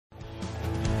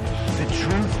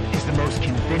most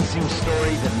convincing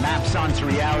story that maps onto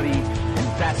reality, and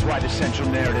that's why the central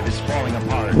narrative is falling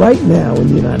apart. Right now in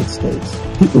the United States,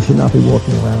 people should not be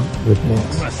walking around with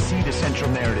masks. We must see the central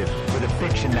narrative for the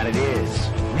fiction that it is.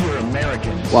 We are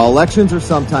Americans. While elections are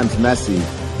sometimes messy,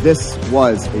 this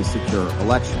was a secure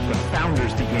election. The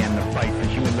founders began the fight for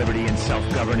human liberty and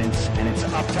self-governance, and it's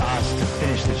up to us to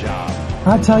finish the job.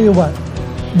 I'll tell you what,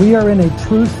 we are in a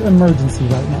truth emergency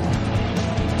right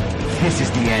now. This is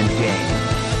the end game.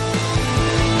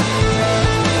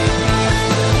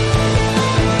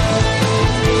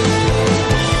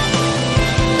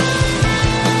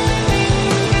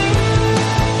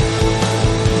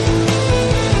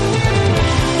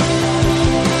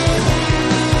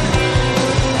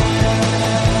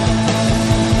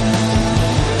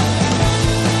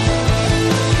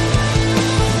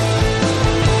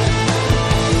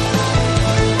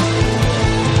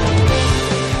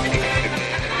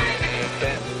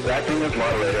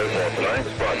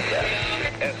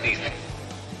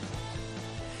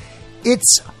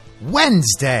 It's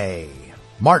Wednesday,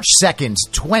 March 2nd,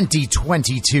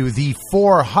 2022, the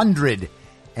 406th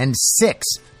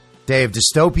day of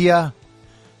dystopia.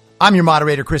 I'm your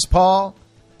moderator, Chris Paul.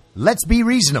 Let's be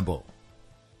reasonable.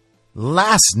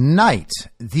 Last night,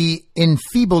 the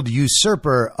enfeebled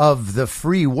usurper of the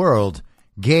free world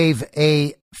gave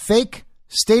a fake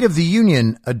State of the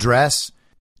Union address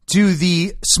to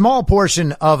the small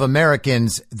portion of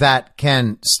Americans that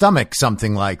can stomach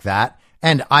something like that.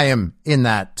 And I am in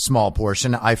that small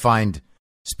portion. I find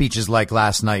speeches like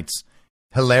last night's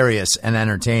hilarious and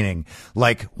entertaining.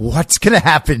 Like, what's going to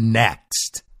happen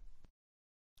next?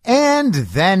 And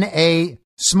then a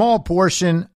small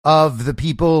portion of the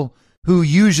people who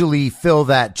usually fill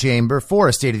that chamber for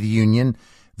a State of the Union.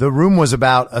 The room was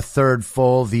about a third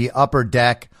full. The upper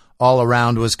deck all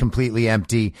around was completely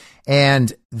empty.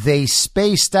 And they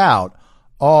spaced out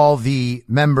all the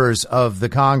members of the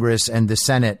Congress and the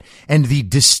Senate and the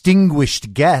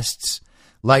distinguished guests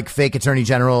like fake Attorney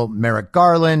General Merrick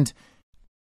Garland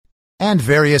and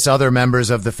various other members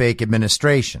of the fake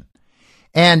administration.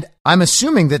 And I'm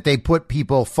assuming that they put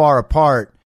people far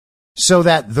apart so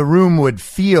that the room would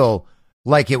feel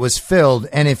like it was filled.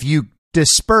 And if you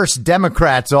disperse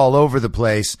Democrats all over the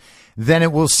place, then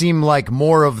it will seem like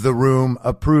more of the room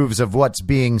approves of what's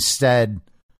being said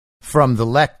from the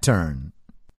lectern.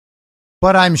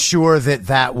 But I'm sure that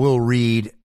that will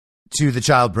read to the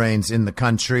child brains in the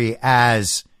country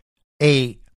as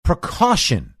a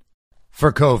precaution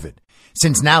for COVID,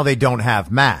 since now they don't have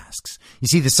masks. You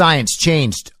see, the science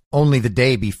changed only the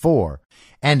day before,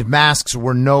 and masks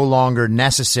were no longer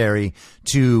necessary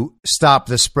to stop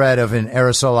the spread of an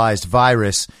aerosolized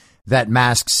virus that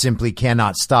masks simply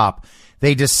cannot stop.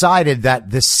 They decided that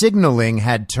the signaling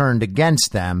had turned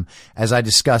against them, as I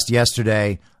discussed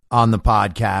yesterday on the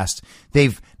podcast.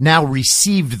 They've now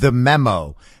received the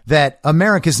memo that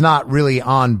America's not really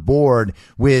on board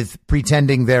with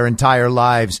pretending their entire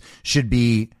lives should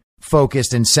be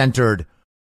focused and centered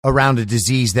around a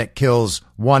disease that kills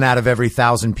 1 out of every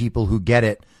 1,000 people who get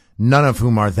it, none of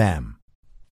whom are them.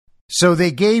 So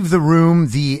they gave the room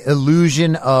the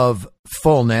illusion of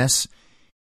fullness,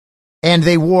 and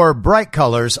they wore bright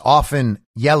colors, often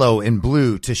yellow and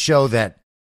blue, to show that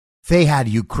they had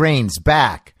Ukraine's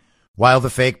back, while the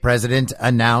fake president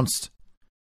announced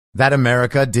that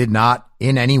America did not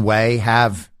in any way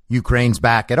have Ukraine's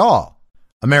back at all.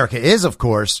 America is, of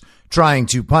course, trying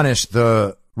to punish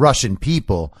the Russian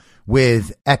people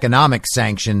with economic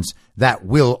sanctions that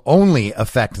will only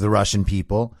affect the Russian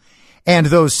people. And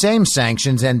those same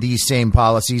sanctions and these same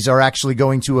policies are actually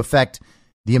going to affect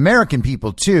the American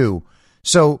people, too.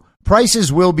 So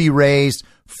prices will be raised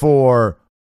for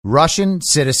Russian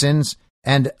citizens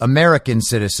and American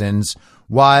citizens,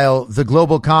 while the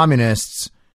global communists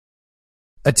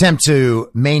attempt to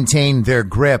maintain their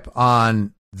grip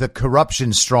on the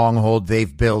corruption stronghold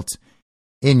they've built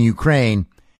in Ukraine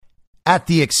at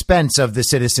the expense of the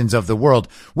citizens of the world,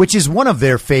 which is one of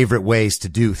their favorite ways to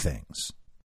do things.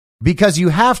 Because you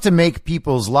have to make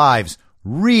people's lives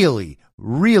really,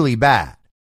 really bad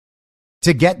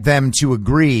to get them to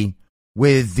agree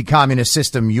with the communist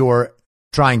system you're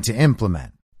trying to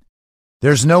implement.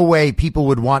 There's no way people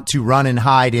would want to run and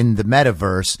hide in the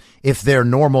metaverse if their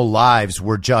normal lives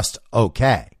were just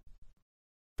okay.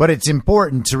 But it's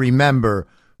important to remember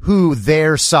who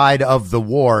their side of the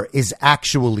war is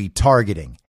actually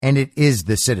targeting, and it is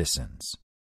the citizens.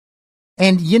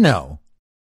 And, you know,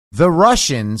 the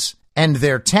Russians and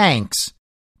their tanks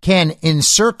can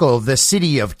encircle the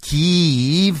city of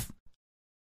Kyiv,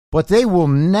 but they will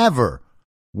never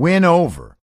win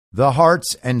over the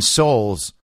hearts and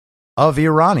souls of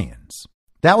Iranians.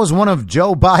 That was one of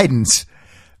Joe Biden's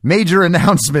major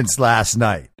announcements last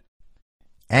night.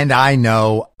 And I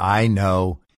know,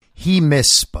 he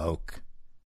misspoke.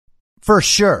 For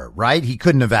sure, right? He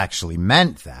couldn't have actually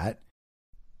meant that.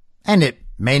 And it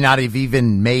may not have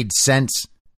even made sense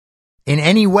in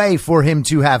any way for him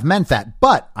to have meant that.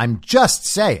 But I'm just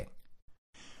saying,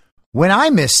 when I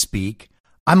misspeak,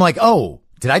 I'm like, oh,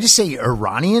 did I just say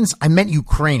Iranians? I meant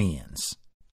Ukrainians.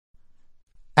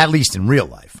 At least in real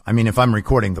life. I mean, if I'm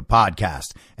recording the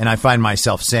podcast and I find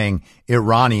myself saying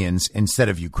Iranians instead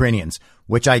of Ukrainians,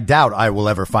 which I doubt I will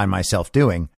ever find myself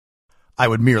doing, I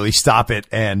would merely stop it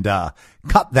and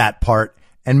cut that part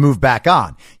and move back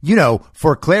on. You know,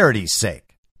 for clarity's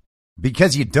sake,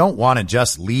 because you don't want to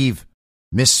just leave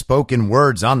misspoken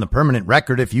words on the permanent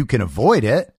record if you can avoid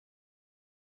it.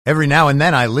 Every now and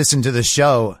then I listen to the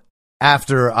show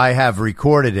after I have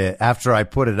recorded it, after I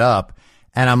put it up,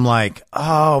 and I'm like,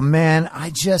 oh, man, I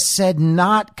just said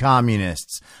not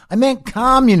communists. I meant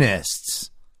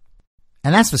communists.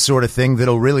 And that's the sort of thing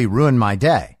that'll really ruin my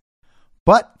day.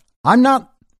 But I'm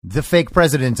not the fake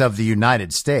president of the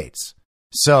United States.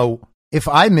 So if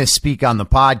I misspeak on the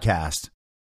podcast,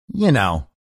 you know,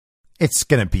 it's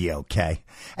going to be okay.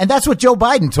 And that's what Joe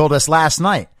Biden told us last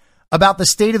night about the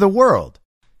state of the world.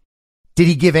 Did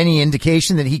he give any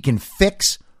indication that he can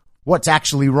fix what's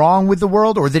actually wrong with the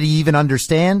world, or that he even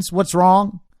understands what's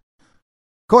wrong?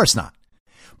 Of course not.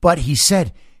 But he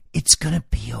said, it's going to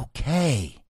be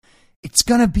okay. It's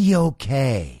going to be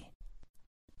okay.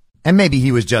 And maybe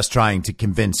he was just trying to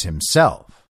convince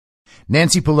himself.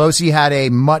 Nancy Pelosi had a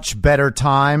much better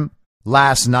time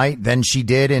last night than she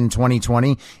did in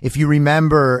 2020. If you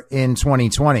remember, in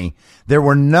 2020, there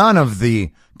were none of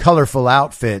the colorful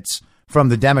outfits from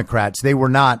the Democrats. They were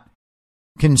not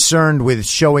concerned with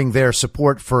showing their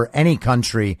support for any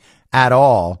country at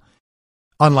all,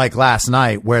 unlike last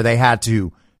night where they had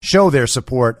to show their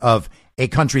support of a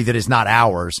country that is not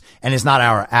ours and is not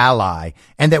our ally,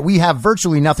 and that we have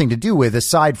virtually nothing to do with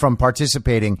aside from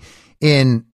participating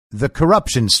in the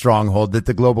corruption stronghold that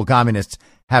the global communists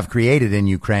have created in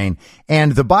Ukraine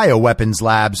and the bioweapons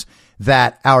labs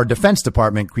that our Defense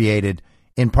Department created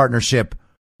in partnership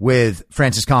with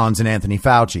Francis Collins and Anthony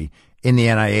Fauci in the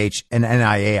NIH and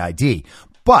NIAID.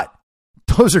 But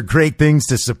those are great things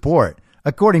to support,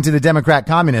 according to the Democrat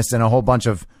communists and a whole bunch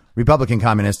of Republican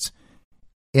communists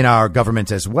in our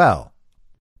government as well.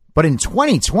 But in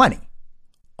 2020,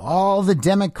 all the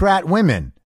Democrat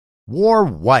women wore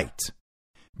white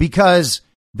because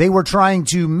they were trying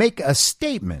to make a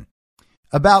statement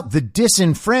about the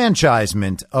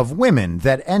disenfranchisement of women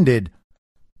that ended,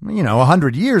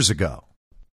 100 years ago.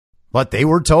 But they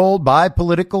were told by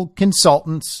political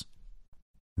consultants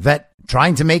that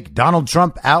trying to make Donald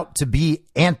Trump out to be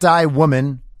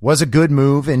anti-woman was a good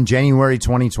move in January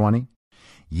 2020.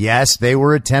 Yes, they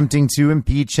were attempting to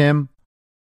impeach him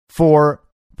for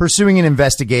pursuing an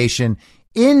investigation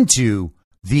into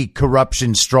the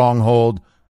corruption stronghold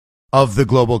of the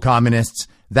global communists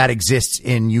that exists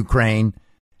in Ukraine,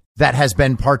 that has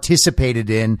been participated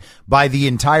in by the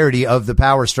entirety of the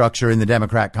power structure in the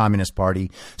Democrat Communist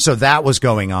Party. So that was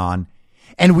going on.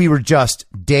 And we were just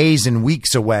days and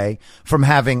weeks away from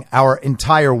having our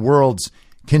entire worlds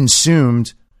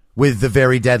consumed with the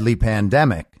very deadly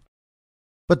pandemic.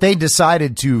 But they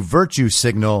decided to virtue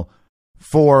signal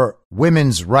for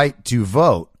women's right to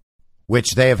vote,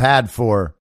 which they have had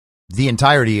for the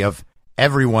entirety of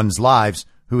everyone's lives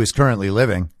who is currently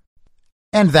living.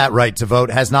 And that right to vote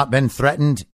has not been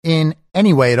threatened in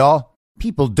any way at all.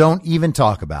 People don't even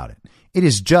talk about it. It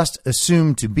is just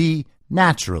assumed to be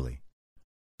naturally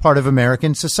part of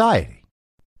American society.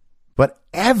 But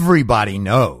everybody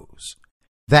knows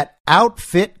that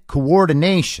outfit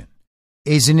coordination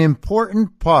is an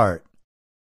important part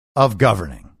of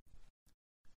governing.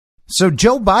 So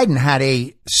Joe Biden had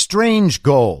a strange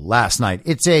goal last night.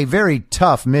 It's a very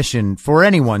tough mission for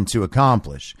anyone to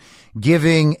accomplish,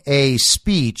 giving a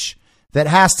speech that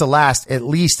has to last at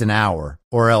least an hour,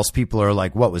 or else people are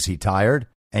like, what, was he tired?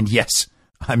 And yes,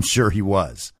 I'm sure he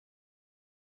was.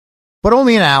 But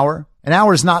only an hour. An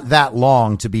hour is not that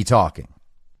long to be talking.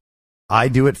 I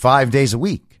do it 5 days a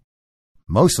week,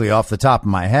 mostly off the top of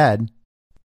my head.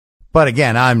 But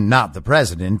again, I'm not the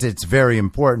president. It's very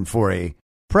important for a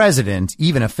president,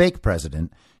 even a fake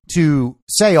president, to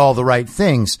say all the right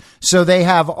things. So they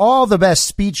have all the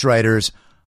best speechwriters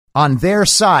on their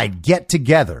side get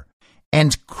together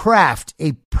and craft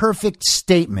a perfect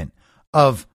statement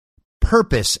of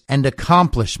purpose and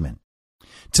accomplishment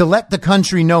to let the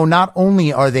country know not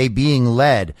only are they being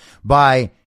led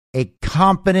by a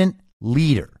competent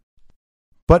leader,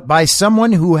 but by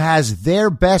someone who has their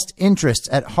best interests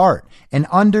at heart and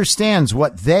understands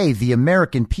what they, the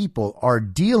American people, are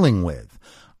dealing with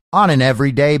on an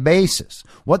everyday basis,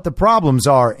 what the problems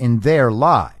are in their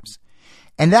lives.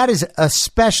 And that is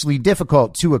especially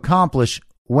difficult to accomplish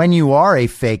when you are a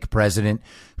fake president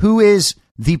who is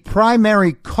the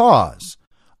primary cause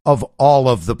of all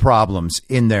of the problems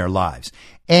in their lives.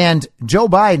 And Joe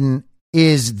Biden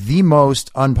is the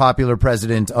most unpopular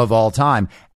president of all time,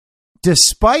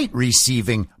 despite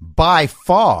receiving by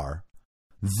far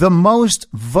the most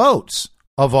votes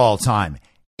of all time.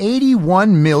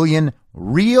 81 million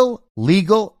real,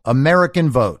 legal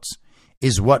American votes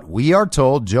is what we are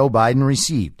told Joe Biden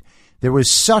received. There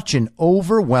was such an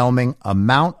overwhelming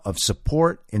amount of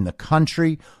support in the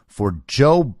country for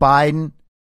Joe Biden.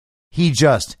 He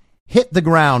just hit the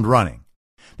ground running.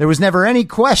 There was never any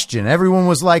question. Everyone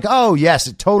was like, oh, yes,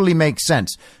 it totally makes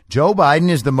sense. Joe Biden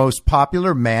is the most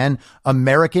popular man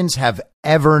Americans have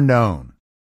ever known.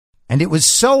 And it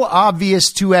was so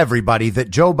obvious to everybody that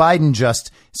Joe Biden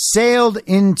just sailed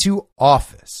into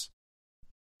office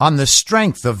on the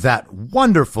strength of that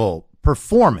wonderful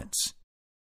performance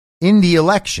in the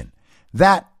election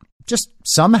that just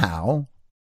somehow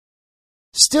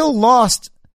still lost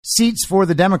seats for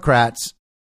the Democrats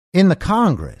in the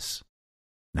Congress.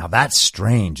 Now that's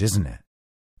strange, isn't it?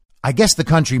 I guess the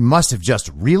country must have just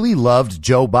really loved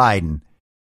Joe Biden,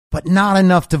 but not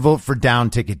enough to vote for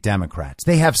down-ticket Democrats.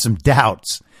 They have some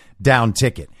doubts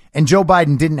down-ticket. And Joe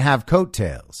Biden didn't have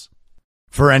coattails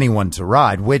for anyone to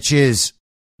ride, which is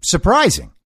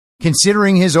surprising,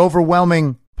 considering his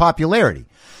overwhelming popularity.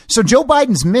 So Joe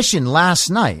Biden's mission last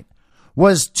night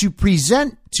was to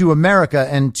present to America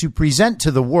and to present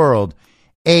to the world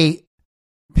a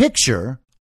picture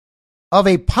of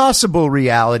a possible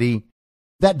reality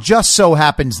that just so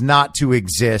happens not to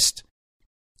exist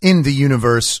in the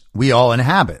universe we all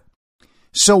inhabit.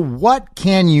 So what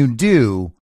can you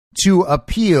do to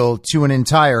appeal to an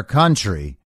entire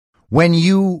country when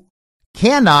you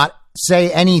cannot say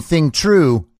anything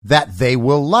true that they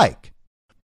will like?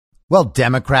 Well,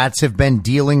 Democrats have been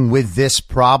dealing with this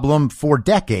problem for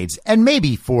decades, and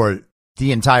maybe for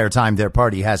the entire time their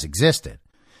party has existed.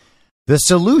 The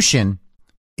solution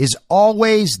is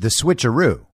always the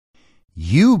switcheroo.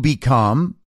 You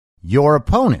become your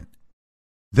opponent,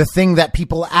 the thing that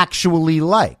people actually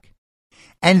like.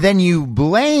 And then you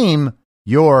blame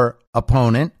your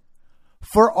opponent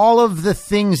for all of the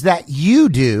things that you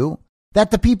do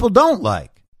that the people don't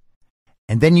like.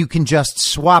 And then you can just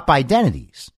swap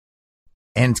identities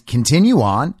and continue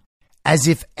on as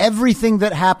if everything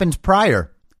that happened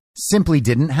prior simply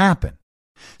didn't happen.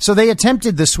 So they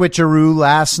attempted the switcheroo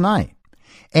last night.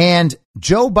 And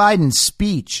Joe Biden's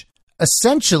speech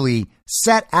essentially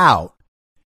set out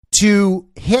to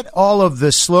hit all of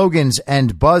the slogans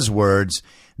and buzzwords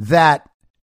that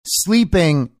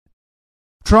sleeping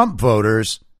Trump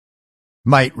voters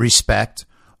might respect,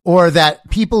 or that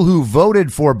people who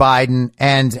voted for Biden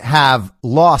and have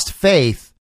lost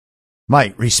faith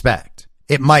might respect.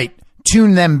 It might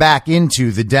tune them back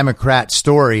into the Democrat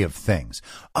story of things.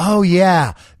 Oh,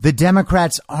 yeah, the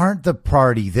Democrats aren't the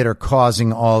party that are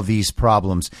causing all these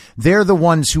problems. They're the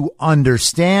ones who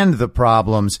understand the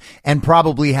problems and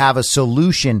probably have a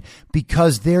solution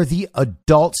because they're the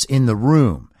adults in the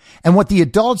room. And what the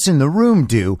adults in the room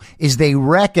do is they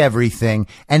wreck everything,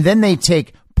 and then they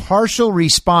take partial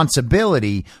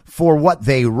responsibility for what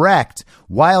they wrecked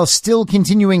while still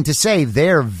continuing to say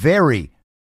they're very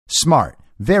smart,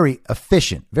 very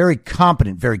efficient, very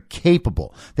competent, very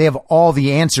capable. They have all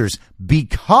the answers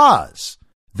because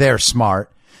they're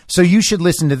smart. So you should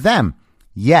listen to them.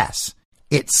 Yes,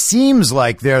 it seems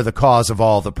like they're the cause of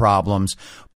all the problems,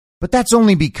 but that's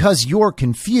only because you're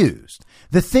confused.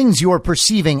 The things you're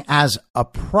perceiving as a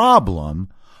problem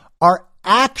are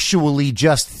actually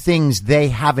just things they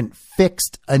haven't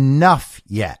fixed enough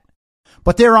yet,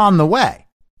 but they're on the way.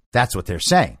 That's what they're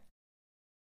saying.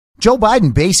 Joe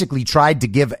Biden basically tried to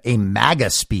give a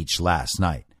MAGA speech last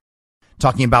night,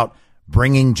 talking about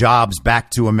bringing jobs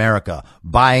back to America,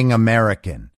 buying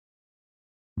American,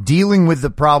 dealing with the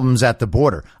problems at the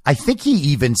border. I think he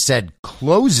even said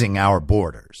closing our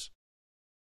borders.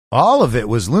 All of it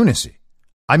was lunacy.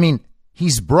 I mean,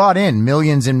 he's brought in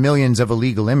millions and millions of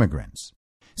illegal immigrants.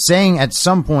 Saying at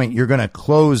some point you're going to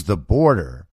close the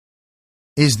border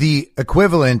is the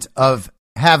equivalent of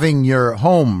having your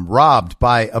home robbed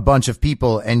by a bunch of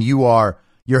people and your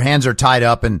hands are tied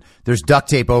up and there's duct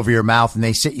tape over your mouth and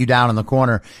they sit you down in the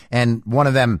corner and one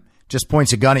of them just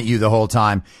points a gun at you the whole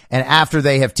time. And after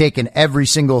they have taken every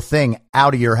single thing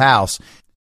out of your house,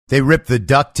 they rip the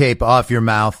duct tape off your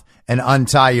mouth and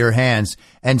untie your hands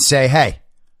and say, hey,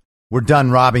 We're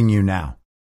done robbing you now.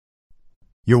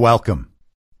 You're welcome.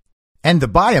 And the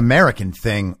Buy American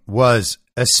thing was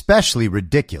especially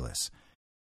ridiculous.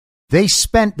 They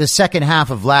spent the second half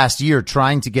of last year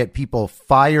trying to get people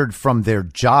fired from their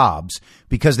jobs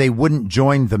because they wouldn't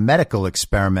join the medical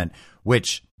experiment,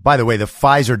 which, by the way, the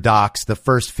Pfizer docs, the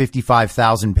first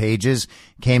 55,000 pages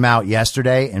came out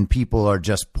yesterday, and people are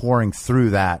just pouring through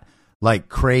that like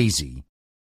crazy.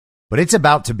 But it's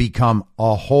about to become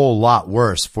a whole lot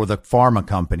worse for the pharma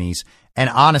companies and,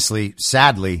 honestly,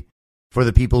 sadly, for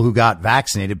the people who got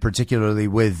vaccinated, particularly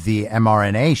with the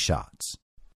mRNA shots.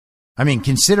 I mean,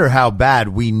 consider how bad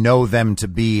we know them to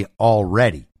be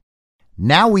already.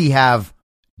 Now we have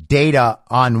data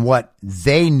on what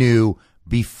they knew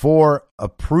before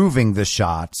approving the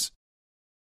shots,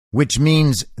 which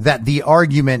means that the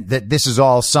argument that this is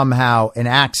all somehow an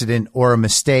accident or a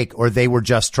mistake or they were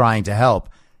just trying to help,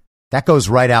 that goes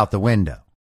right out the window.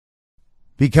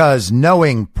 Because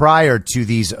knowing prior to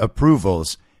these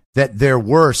approvals that there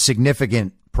were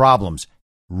significant problems,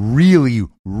 really,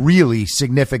 really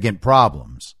significant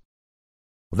problems,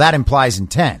 well, that implies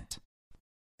intent.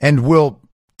 And we'll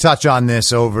touch on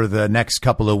this over the next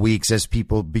couple of weeks as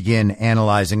people begin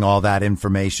analyzing all that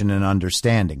information and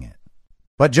understanding it.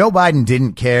 But Joe Biden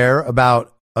didn't care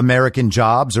about American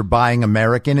jobs or buying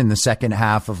American in the second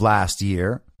half of last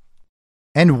year.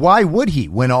 And why would he,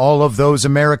 when all of those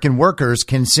American workers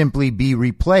can simply be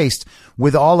replaced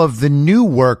with all of the new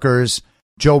workers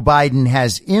Joe Biden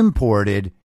has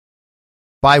imported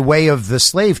by way of the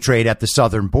slave trade at the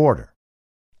southern border?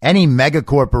 Any mega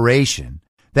corporation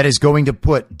that is going to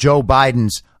put Joe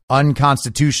Biden's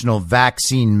unconstitutional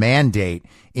vaccine mandate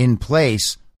in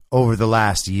place over the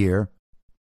last year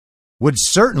would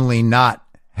certainly not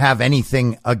have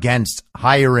anything against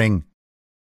hiring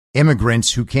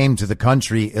immigrants who came to the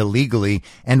country illegally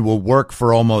and will work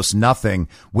for almost nothing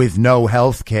with no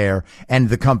health care, and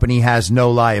the company has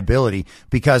no liability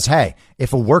because, hey,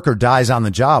 if a worker dies on the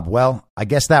job, well, I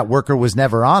guess that worker was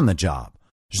never on the job.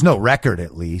 There's no record,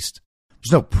 at least.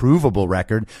 There's no provable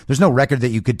record. There's no record that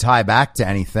you could tie back to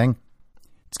anything.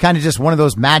 It's kind of just one of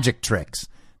those magic tricks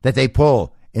that they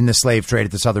pull in the slave trade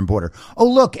at the southern border. Oh,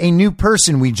 look, a new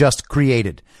person we just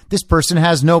created. This person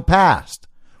has no past.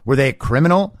 Were they a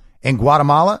criminal in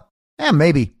Guatemala?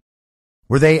 Maybe.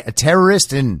 Were they a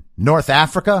terrorist in North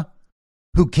Africa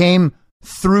who came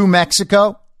through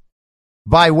Mexico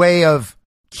by way of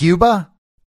Cuba?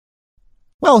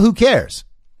 Well, who cares?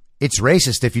 It's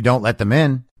racist if you don't let them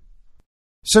in.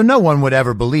 So no one would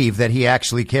ever believe that he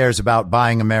actually cares about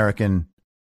buying American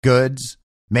goods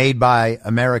made by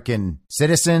American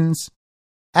citizens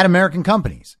at American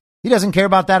companies. He doesn't care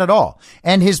about that at all.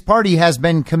 And his party has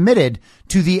been committed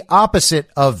to the opposite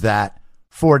of that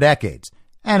for decades.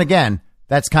 And again,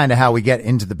 that's kind of how we get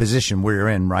into the position we're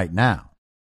in right now.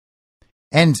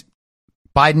 And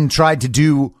Biden tried to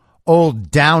do old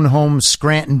down home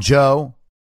Scranton Joe.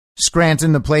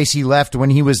 Scranton, the place he left when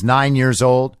he was 9 years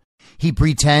old. He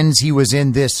pretends he was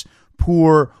in this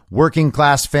poor working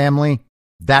class family.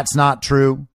 That's not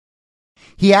true.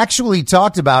 He actually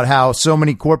talked about how so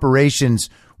many corporations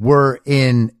were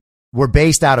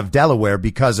based out of Delaware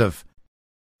because of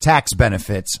tax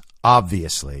benefits,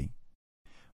 obviously.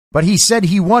 But he said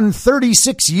he won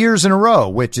 36 years in a row,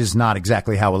 which is not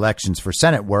exactly how elections for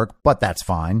Senate work, but that's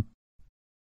fine.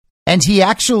 And he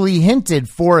actually hinted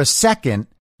for a second,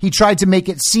 he tried to make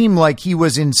it seem like he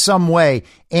was in some way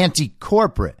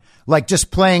anti-corporate, like just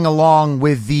playing along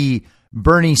with the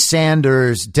Bernie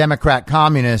Sanders Democrat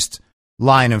communist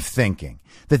line of thinking,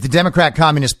 that the Democrat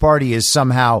Communist Party is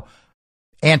somehow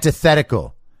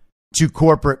antithetical to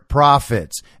corporate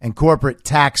profits and corporate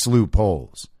tax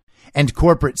loopholes and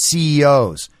corporate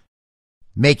CEOs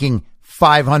making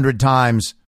 500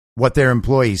 times what their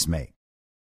employees make.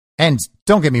 And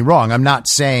don't get me wrong, I'm not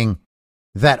saying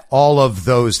that all of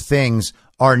those things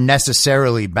are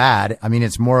necessarily bad. I mean,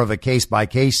 it's more of a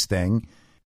case-by-case thing.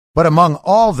 But among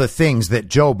all the things that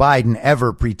Joe Biden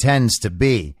ever pretends to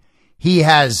be, he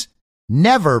has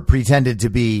never pretended to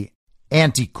be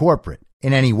anti-corporate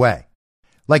in any way.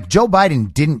 Like, Joe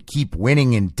Biden didn't keep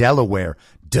winning in Delaware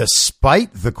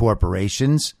despite the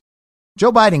corporations.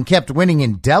 Joe Biden kept winning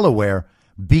in Delaware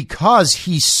because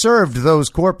he served those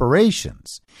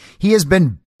corporations. He has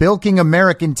been bilking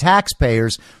American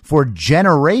taxpayers for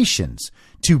generations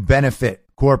to benefit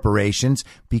corporations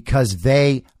because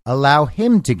they allow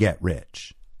him to get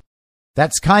rich.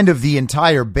 That's kind of the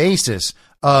entire basis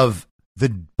of the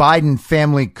Biden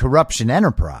family corruption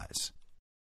enterprise.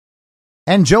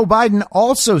 And Joe Biden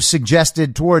also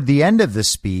suggested toward the end of the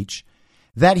speech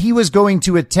that he was going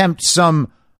to attempt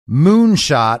some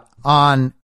moonshot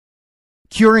on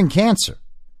curing cancer.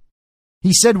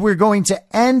 He said we're going to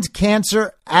end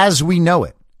cancer as we know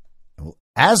it.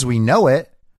 As we know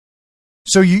it?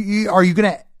 So are you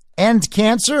going to end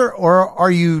cancer, or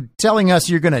are you telling us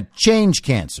you're going to change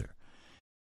cancer?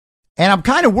 And I'm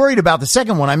kind of worried about the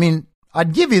second one. I mean,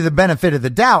 I'd give you the benefit of the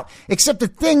doubt, except the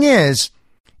thing is,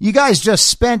 you guys just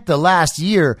spent the last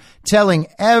year telling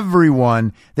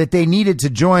everyone that they needed to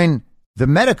join the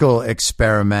medical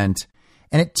experiment.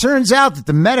 And it turns out that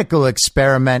the medical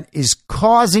experiment is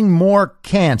causing more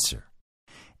cancer.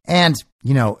 And,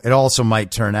 it also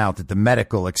might turn out that the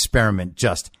medical experiment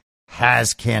just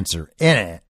has cancer in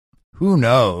it. Who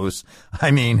knows?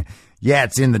 I mean, yeah,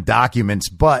 it's in the documents,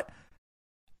 but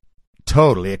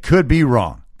totally, it could be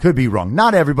wrong. Could be wrong.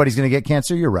 Not everybody's going to get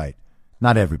cancer. You're right.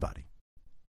 Not everybody.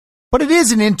 But it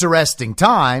is an interesting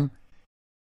time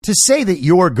to say that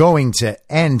you're going to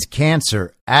end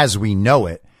cancer as we know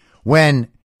it, when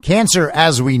cancer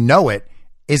as we know it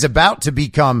is about to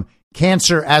become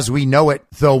cancer as we know it,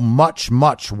 though much,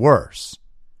 much worse.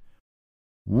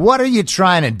 What are you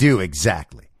trying to do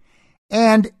exactly?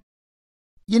 And,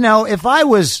 if I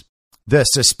was the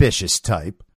suspicious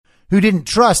type who didn't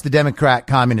trust the Democrat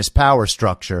communist power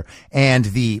structure and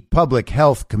the public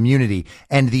health community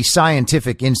and the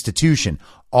scientific institution,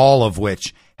 all of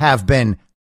which have been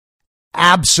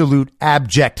absolute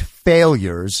abject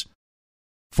failures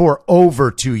for over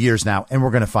 2 years now. And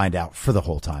we're going to find out for the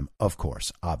whole time, of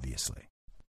course, obviously.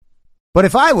 But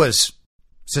if I was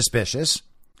suspicious,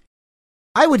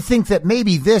 I would think that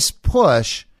maybe this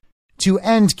push to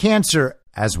end cancer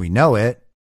as we know it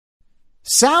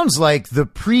sounds like the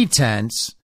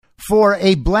pretense for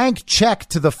a blank check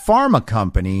to the pharma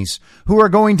companies who are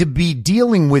going to be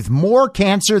dealing with more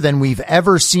cancer than we've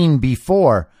ever seen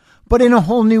before, but in a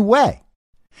whole new way.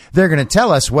 They're going to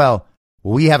tell us, well,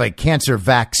 we have a cancer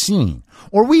vaccine,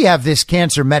 or we have this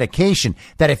cancer medication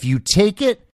that if you take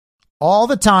it all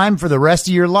the time for the rest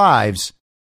of your lives,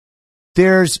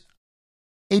 there's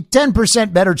a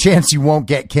 10% better chance you won't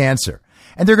get cancer.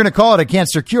 And they're going to call it a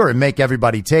cancer cure and make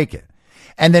everybody take it.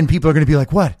 And then people are going to be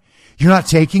like, what? You're not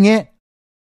taking it?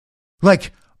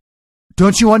 Like,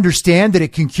 don't you understand that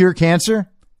it can cure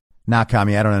cancer? Nah,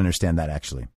 Kami, I don't understand that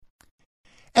actually.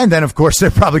 And then, of course,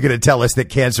 they're probably going to tell us that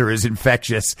cancer is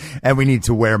infectious and we need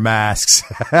to wear masks.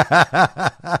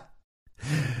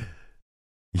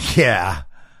 Yeah,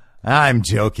 I'm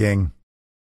joking.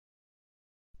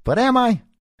 But am I?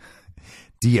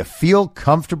 Do you feel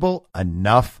comfortable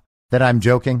enough that I'm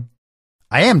joking?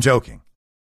 I am joking,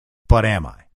 but am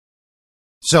I?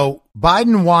 So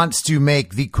Biden wants to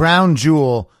make the crown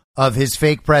jewel of his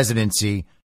fake presidency.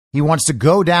 He wants to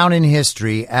go down in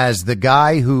history as the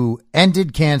guy who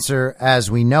ended cancer as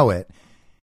we know it.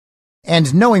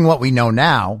 And knowing what we know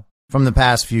now from the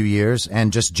past few years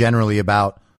and just generally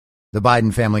about the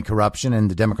Biden family corruption and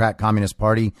the Democrat Communist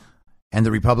Party and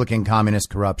the Republican Communist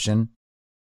corruption,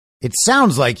 it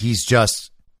sounds like he's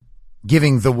just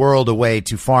giving the world away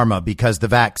to pharma because the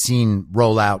vaccine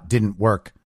rollout didn't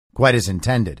work quite as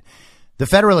intended. The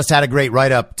Federalist had a great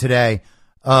write-up today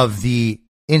of the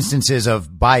instances of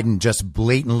Biden just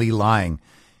blatantly lying.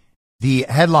 The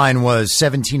headline was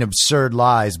 17 absurd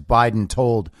lies Biden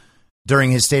told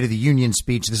during his State of the Union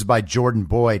speech. This is by Jordan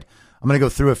Boyd. I'm going to go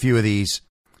through a few of these.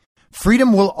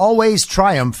 Freedom will always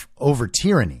triumph over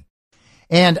tyranny.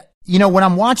 And, when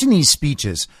I'm watching these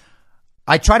speeches,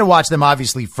 I try to watch them,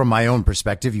 obviously, from my own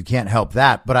perspective. You can't help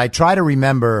that. But I try to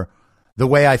remember the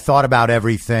way I thought about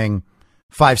everything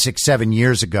 5, 6, 7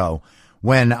 years ago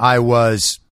when I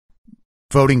was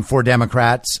voting for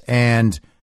Democrats and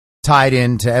tied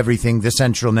into everything the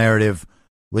central narrative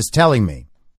was telling me.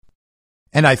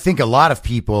 And I think a lot of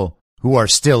people who are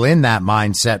still in that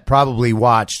mindset probably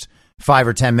watched 5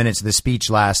 or 10 minutes of the speech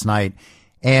last night,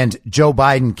 and Joe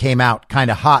Biden came out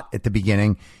kind of hot at the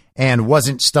beginning and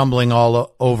wasn't stumbling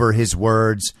all over his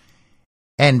words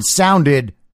and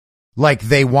sounded like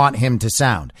they want him to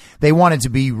sound. They wanted to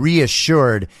be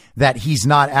reassured that he's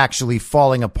not actually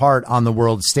falling apart on the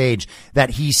world stage,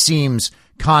 that he seems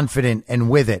confident and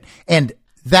with it. And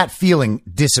that feeling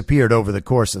disappeared over the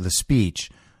course of the speech.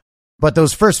 But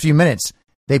those first few minutes,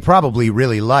 they probably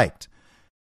really liked.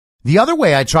 The other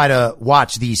way I try to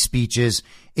watch these speeches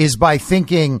is by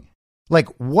thinking, like,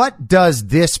 what does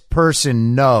this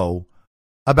person know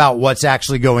about what's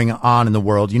actually going on in the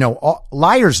world?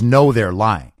 Liars know they're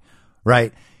lying,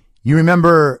 right? You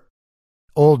remember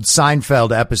old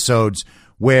Seinfeld episodes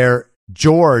where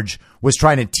George was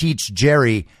trying to teach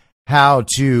Jerry how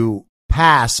to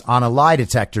pass on a lie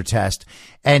detector test.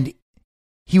 And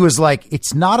he was like,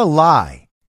 it's not a lie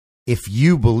if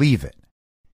you believe it.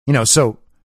 So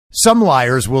some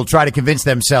liars will try to convince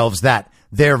themselves that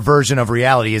their version of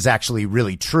reality is actually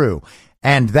really true.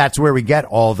 And that's where we get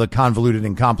all the convoluted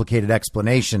and complicated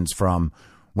explanations from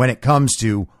when it comes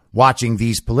to watching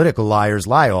these political liars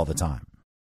lie all the time.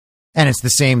 And it's the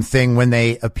same thing when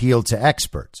they appeal to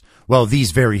experts. Well,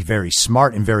 these very, very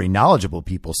smart and very knowledgeable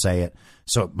people say it,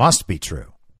 so it must be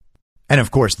true. And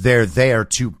of course, they're there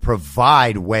to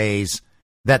provide ways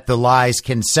that the lies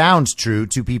can sound true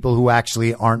to people who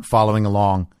actually aren't following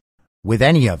along with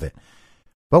any of it.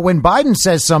 But when Biden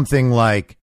says something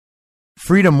like,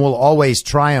 freedom will always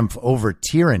triumph over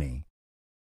tyranny,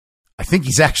 I think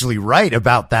he's actually right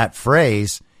about that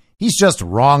phrase. He's just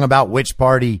wrong about which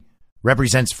party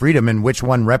represents freedom and which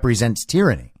one represents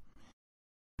tyranny.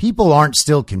 People aren't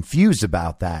still confused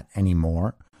about that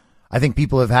anymore. I think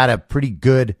people have had a pretty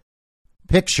good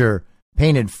picture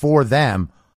painted for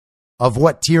them of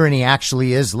what tyranny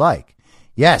actually is like.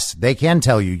 Yes, they can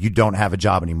tell you you don't have a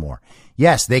job anymore.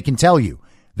 Yes, they can tell you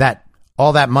that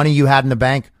all that money you had in the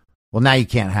bank, well, now you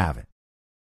can't have it.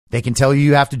 They can tell you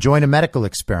you have to join a medical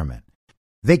experiment.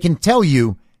 They can tell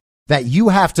you that you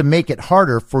have to make it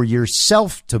harder for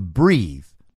yourself to breathe,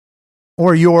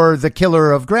 or you're the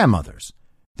killer of grandmothers.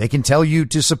 They can tell you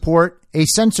to support a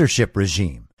censorship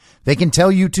regime. They can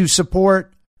tell you to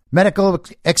support medical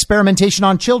experimentation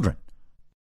on children.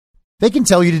 They can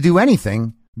tell you to do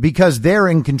anything because they're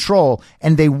in control,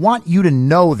 and they want you to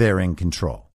know they're in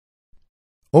control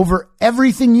over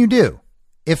everything you do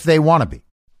if they want to be.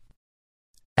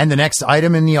 And the next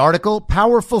item in the article,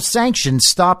 powerful sanctions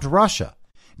stopped Russia.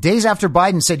 Days after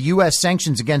Biden said U.S.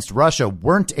 sanctions against Russia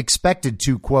weren't expected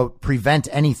to, quote, prevent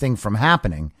anything from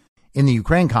happening in the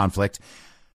Ukraine conflict,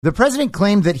 the president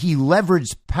claimed that he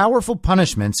leveraged powerful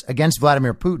punishments against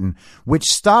Vladimir Putin, which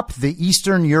stopped the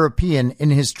Eastern European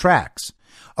in his tracks.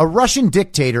 A Russian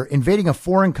dictator invading a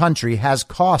foreign country has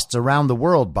costs around the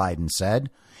world, Biden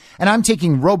said. And I'm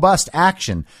taking robust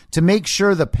action to make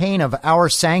sure the pain of our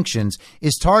sanctions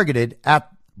is targeted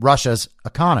at Russia's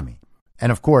economy.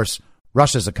 And of course,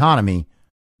 Russia's economy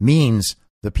means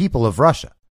the people of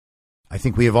Russia. I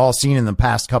think we have all seen in the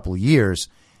past couple of years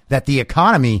that the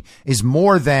economy is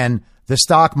more than the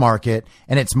stock market,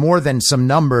 and it's more than some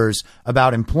numbers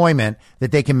about employment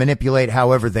that they can manipulate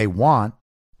however they want.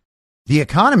 The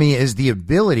economy is the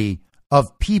ability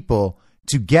of people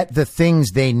to get the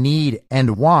things they need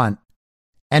and want,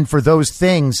 and for those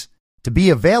things to be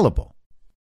available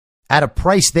at a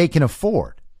price they can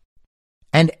afford.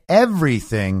 And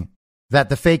everything that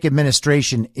the fake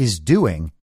administration is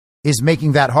doing is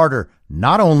making that harder,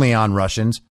 not only on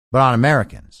Russians, but on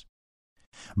Americans.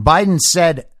 Biden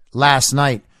said last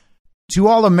night, to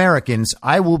all Americans,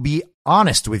 I will be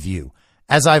honest with you,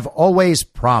 as I've always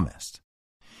promised.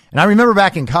 And I remember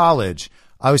back in college,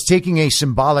 I was taking a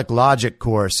symbolic logic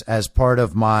course as part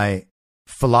of my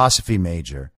philosophy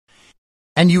major.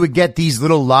 And you would get these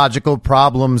little logical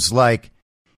problems like,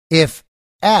 if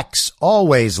X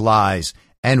always lies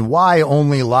and Y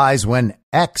only lies when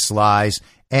X lies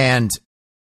and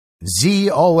Z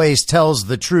always tells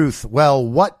the truth, well,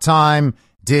 what time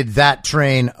did that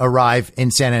train arrive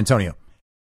in San Antonio?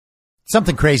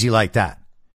 Something crazy like that.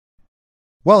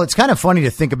 Well, it's kind of funny to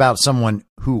think about someone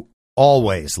who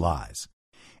always lies.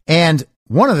 And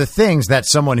one of the things that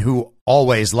someone who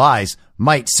always lies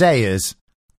might say is,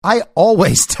 I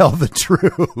always tell the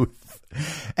truth.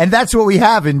 And that's what we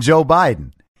have in Joe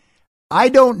Biden. I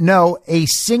don't know a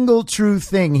single true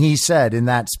thing he said in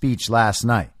that speech last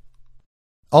night.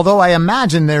 Although I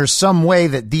imagine there's some way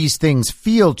that these things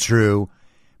feel true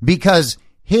because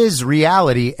his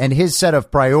reality and his set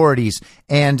of priorities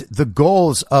and the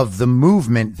goals of the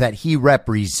movement that he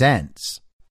represents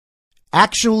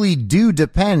actually do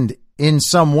depend in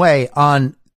some way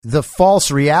on the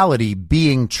false reality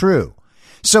being true.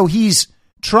 So he's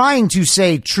trying to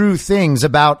say true things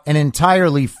about an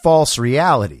entirely false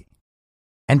reality.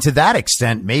 And to that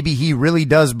extent, maybe he really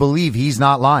does believe he's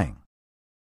not lying.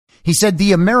 He said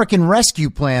the American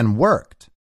Rescue Plan worked.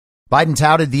 Biden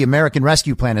touted the American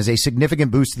Rescue Plan as a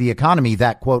significant boost to the economy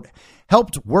that, quote,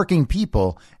 helped working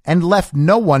people and left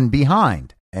no one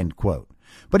behind, end quote.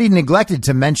 But he neglected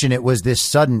to mention it was this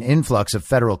sudden influx of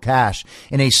federal cash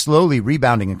in a slowly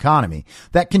rebounding economy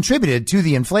that contributed to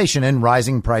the inflation and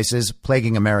rising prices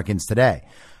plaguing Americans today.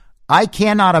 I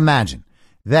cannot imagine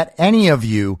that any of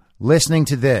you listening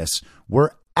to this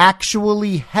were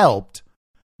actually helped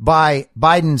by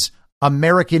Biden's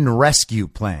American Rescue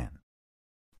Plan.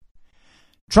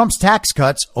 Trump's tax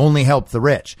cuts only help the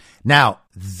rich. Now,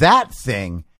 that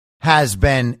thing has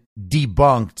been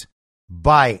debunked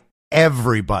by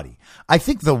everybody. I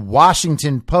think the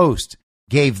Washington Post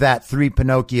gave that 3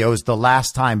 Pinocchios the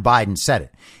last time Biden said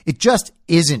it. It just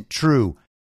isn't true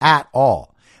at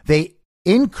all. They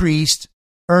increased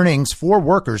earnings for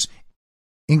workers,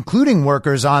 including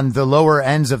workers on the lower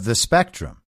ends of the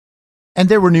spectrum. And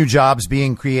there were new jobs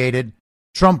being created.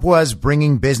 Trump was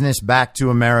bringing business back to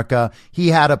America. He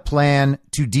had a plan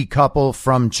to decouple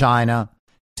from China,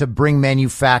 to bring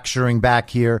manufacturing back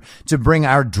here, to bring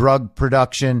our drug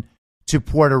production to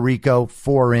Puerto Rico,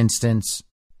 for instance.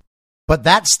 But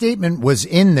that statement was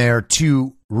in there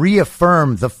to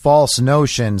reaffirm the false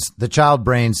notions the child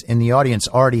brains in the audience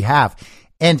already have.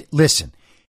 And listen,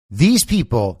 these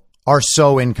people are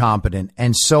so incompetent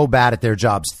and so bad at their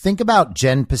jobs. Think about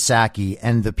Jen Psaki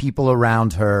and the people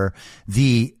around her,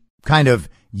 the kind of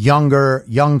young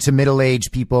to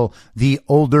middle-aged people, the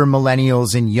older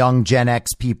millennials and young Gen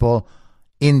X people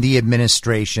in the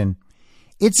administration.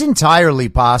 It's entirely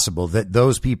possible that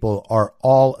those people are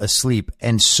all asleep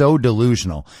and so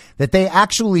delusional that they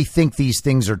actually think these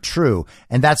things are true,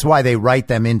 and that's why they write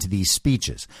them into these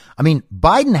speeches. I mean,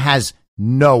 Biden has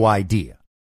no idea.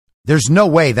 There's no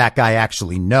way that guy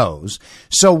actually knows.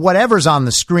 So whatever's on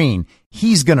the screen,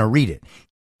 he's going to read it.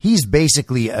 He's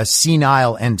basically a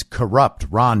senile and corrupt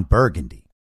Ron Burgundy.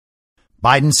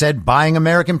 Biden said buying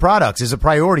American products is a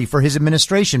priority for his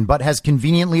administration, but has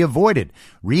conveniently avoided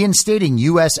reinstating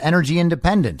U.S. energy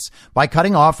independence by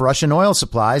cutting off Russian oil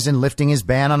supplies and lifting his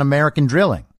ban on American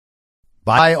drilling.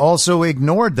 Biden also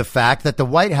ignored the fact that the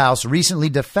White House recently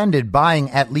defended buying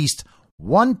at least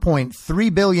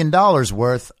 $1.3 billion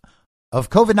worth of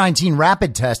COVID-19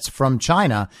 rapid tests from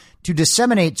China to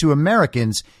disseminate to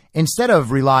Americans instead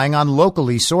of relying on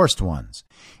locally sourced ones.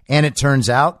 And it turns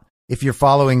out, if you're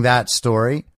following that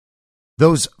story,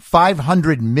 those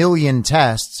 500 million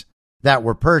tests that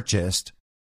were purchased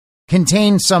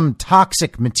contain some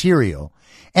toxic material,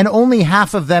 and only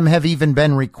half of them have even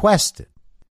been requested.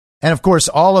 And of course,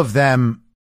 all of them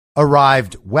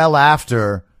arrived well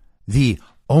after the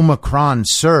Omicron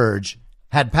surge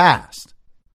had passed.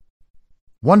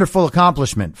 Wonderful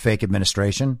accomplishment, fake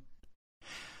administration.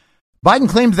 Biden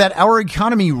claimed that our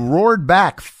economy roared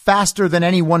back faster than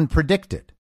anyone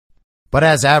predicted. But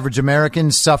as average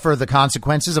Americans suffer the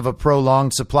consequences of a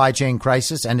prolonged supply chain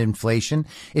crisis and inflation,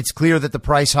 it's clear that the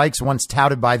price hikes once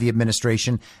touted by the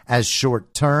administration as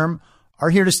short term are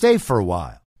here to stay for a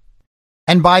while.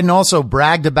 And Biden also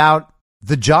bragged about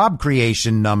the job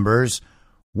creation numbers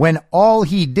when all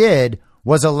he did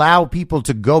was allow people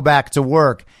to go back to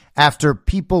work after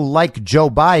people like Joe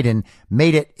Biden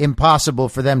made it impossible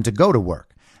for them to go to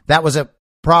work. That was a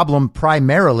problem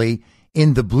primarily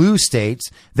in the blue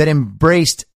states that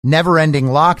embraced never-ending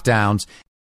lockdowns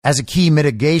as a key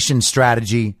mitigation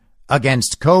strategy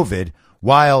against COVID,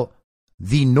 while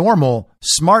the normal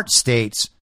smart states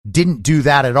didn't do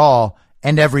that at all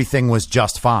and everything was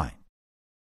just fine.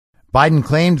 Biden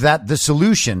claimed that the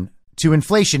solution to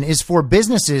inflation is for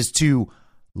businesses to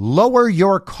lower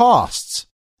your costs,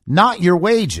 not your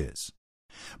wages.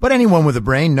 But anyone with a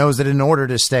brain knows that in order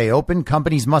to stay open,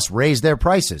 companies must raise their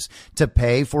prices to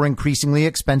pay for increasingly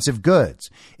expensive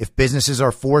goods. If businesses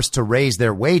are forced to raise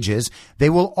their wages, they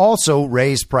will also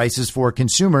raise prices for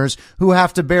consumers who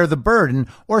have to bear the burden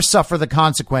or suffer the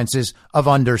consequences of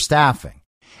understaffing.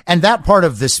 And that part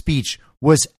of the speech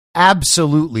was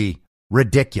absolutely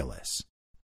ridiculous.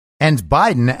 And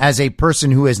Biden, as a person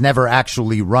who has never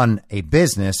actually run a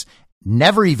business,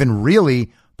 never even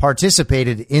really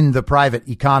participated in the private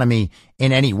economy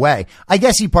in any way. I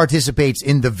guess he participates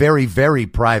in the very, very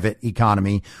private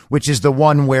economy, which is the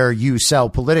one where you sell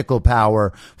political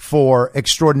power for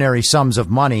extraordinary sums of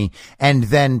money and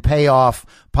then pay off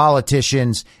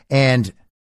politicians and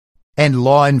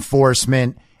law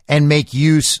enforcement and make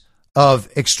use of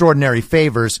extraordinary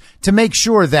favors to make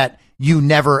sure that you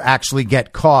never actually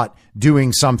get caught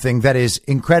doing something that is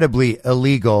incredibly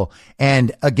illegal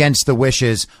and against the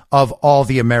wishes of all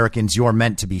the Americans you're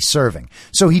meant to be serving.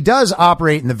 So he does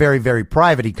operate in the very, very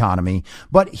private economy,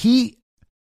 but he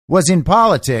was in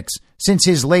politics since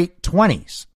his late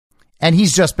 20s. And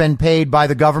he's just been paid by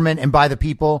the government and by the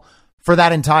people for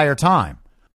that entire time.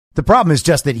 The problem is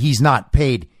just that he's not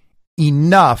paid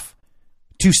enough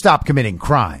to stop committing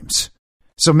crimes.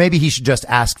 So maybe he should just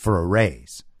ask for a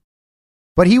raise.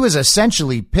 But he was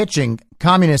essentially pitching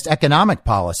communist economic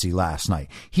policy last night.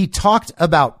 He talked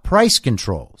about price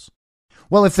controls.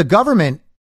 Well, if the government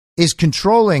is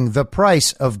controlling the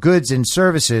price of goods and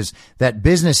services that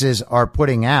businesses are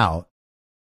putting out,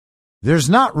 there's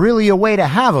not really a way to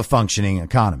have a functioning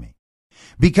economy,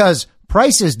 because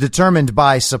prices determined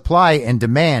by supply and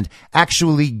demand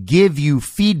actually give you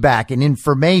feedback and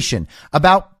information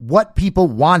about what people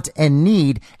want and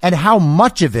need and how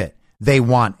much of it they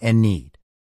want and need.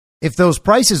 If those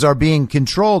prices are being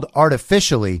controlled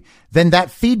artificially, then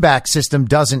that feedback system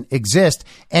doesn't exist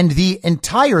and the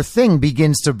entire thing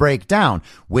begins to break down,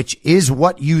 which is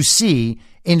what you see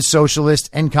in socialist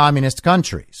and communist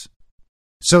countries.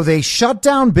 So they shut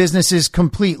down businesses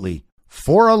completely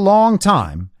for a long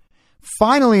time,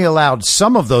 finally allowed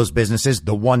some of those businesses,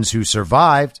 the ones who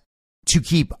survived, to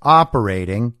keep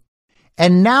operating.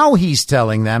 And now he's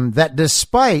telling them that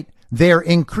despite their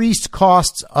increased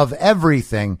costs of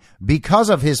everything because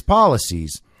of his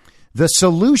policies, the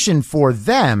solution for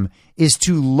them is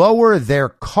to lower their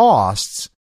costs.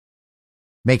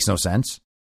 Makes no sense.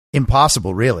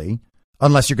 Impossible, really,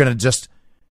 unless you're going to just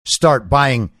start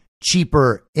buying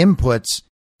cheaper inputs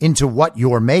into what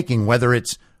you're making, whether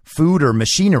it's food or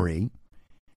machinery,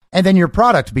 and then your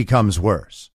product becomes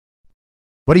worse.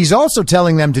 But he's also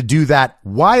telling them to do that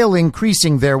while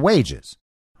increasing their wages.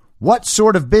 What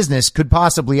sort of business could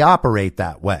possibly operate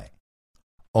that way?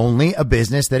 Only a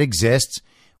business that exists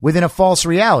within a false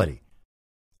reality,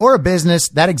 or a business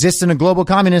that exists in a global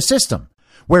communist system,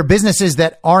 where businesses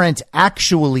that aren't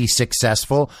actually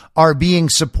successful are being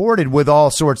supported with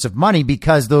all sorts of money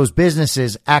because those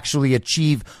businesses actually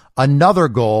achieve another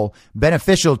goal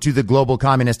beneficial to the global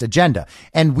communist agenda.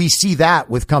 And we see that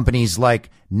with companies like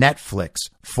Netflix,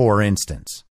 for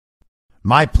instance.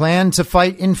 My plan to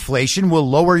fight inflation will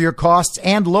lower your costs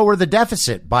and lower the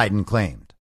deficit, Biden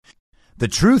claimed. The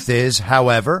truth is,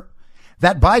 however,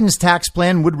 that Biden's tax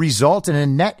plan would result in a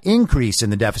net increase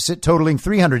in the deficit totaling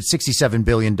 $367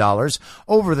 billion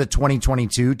over the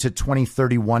 2022 to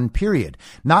 2031 period,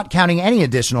 not counting any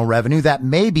additional revenue that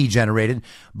may be generated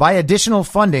by additional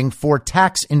funding for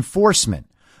tax enforcement,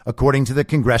 according to the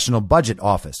Congressional Budget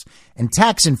Office. And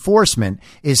tax enforcement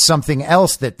is something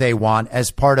else that they want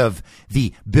as part of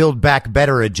the Build Back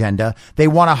Better agenda. They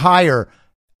want to hire,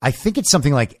 I think it's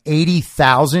something like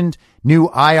 80,000 new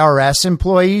IRS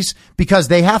employees because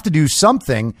they have to do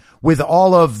something with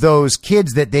all of those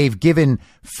kids that they've given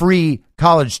free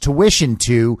college tuition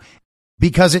to,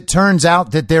 because it turns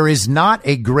out that there is not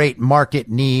a great market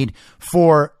need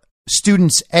for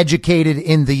students educated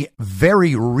in the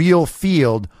very real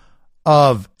field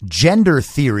of gender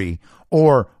theory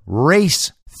or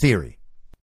race theory.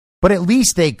 But at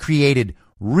least they created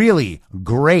really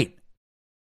great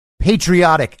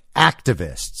patriotic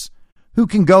activists who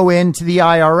can go into the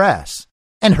IRS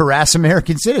and harass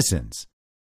American citizens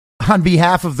on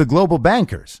behalf of the global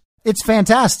bankers. It's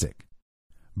fantastic.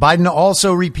 Biden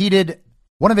also repeated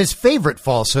one of his favorite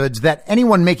falsehoods, that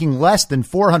anyone making less than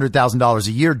 $400,000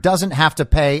 a year doesn't have to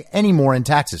pay any more in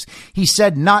taxes. He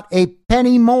said not a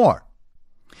penny more.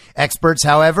 Experts,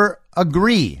 however,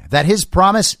 agree that his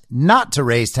promise not to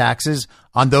raise taxes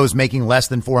on those making less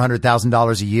than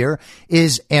 $400,000 a year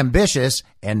is ambitious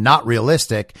and not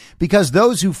realistic, because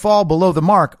those who fall below the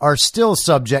mark are still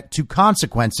subject to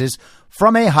consequences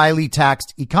from a highly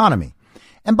taxed economy.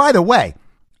 And by the way,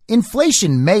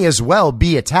 inflation may as well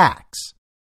be a tax.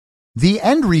 The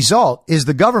end result is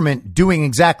the government doing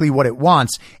exactly what it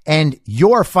wants and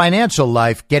your financial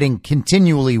life getting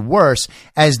continually worse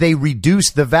as they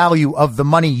reduce the value of the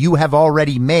money you have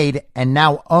already made and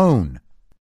now own.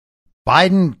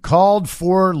 Biden called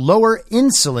for lower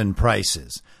insulin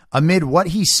prices amid what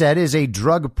he said is a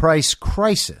drug price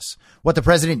crisis. What the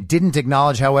president didn't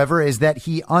acknowledge, however, is that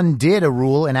he undid a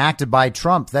rule enacted by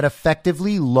Trump that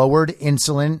effectively lowered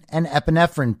insulin and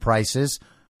epinephrine prices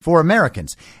for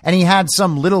Americans. And he had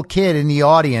some little kid in the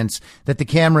audience that the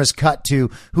cameras cut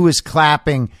to who was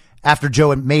clapping after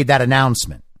Joe had made that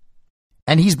announcement.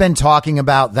 And he's been talking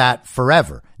about that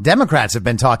forever. Democrats have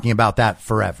been talking about that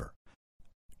forever.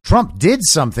 Trump did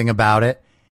something about it,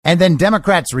 and then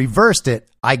Democrats reversed it,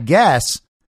 I guess,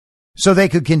 so they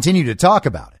could continue to talk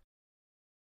about it.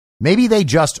 Maybe they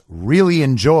just really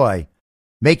enjoy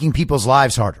making people's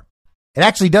lives harder. It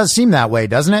actually does seem that way,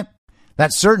 doesn't it?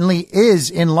 That certainly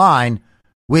is in line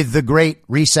with the Great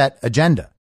Reset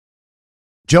agenda.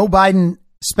 Joe Biden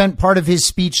spent part of his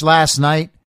speech last night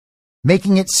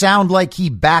making it sound like he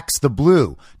backs the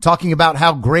blue, talking about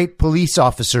how great police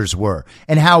officers were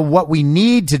and how what we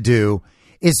need to do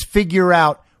is figure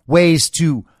out ways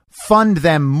to fund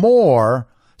them more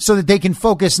so that they can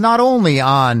focus not only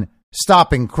on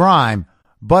stopping crime,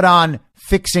 but on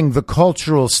fixing the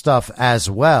cultural stuff as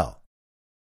well.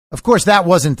 Of course, that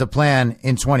wasn't the plan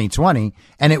in 2020,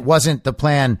 and it wasn't the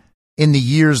plan in the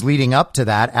years leading up to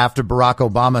that after Barack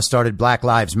Obama started Black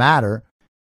Lives Matter.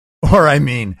 Or, I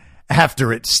mean,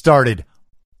 after it started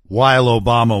while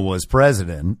Obama was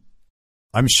president.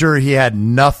 I'm sure he had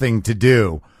nothing to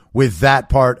do with that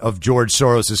part of George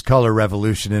Soros's color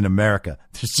revolution in America.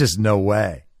 There's just no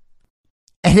way.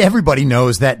 And everybody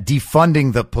knows that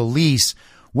defunding the police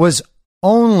was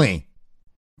only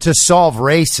to solve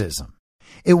racism.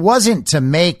 It wasn't to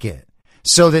make it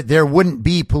so that there wouldn't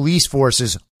be police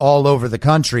forces all over the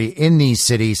country in these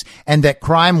cities and that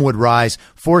crime would rise,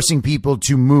 forcing people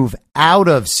to move out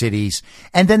of cities.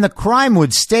 And then the crime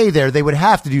would stay there. They would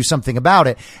have to do something about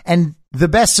it. And the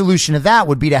best solution to that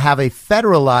would be to have a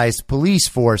federalized police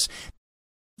force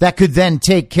that could then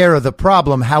take care of the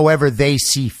problem however they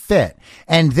see fit.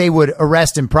 And they would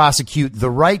arrest and prosecute the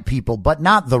right people, but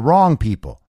not the wrong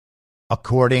people,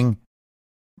 according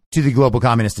to the global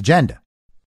communist agenda.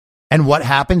 And what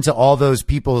happened to all those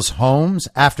people's homes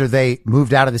after they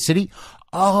moved out of the city?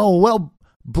 Oh, well,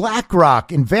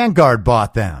 BlackRock and Vanguard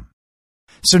bought them.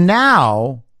 So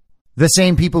now the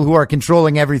same people who are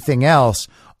controlling everything else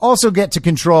also get to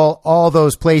control all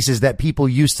those places that people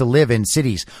used to live in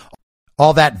cities.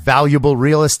 All that valuable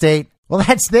real estate, well,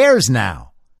 that's theirs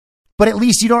now. But at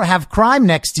least you don't have crime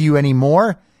next to you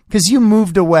anymore because you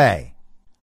moved away.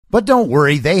 But don't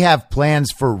worry, they have plans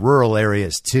for rural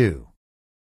areas too.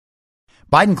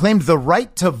 Biden claimed the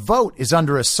right to vote is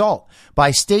under assault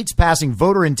by states passing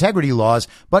voter integrity laws,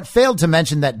 but failed to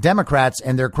mention that Democrats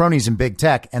and their cronies in big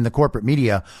tech and the corporate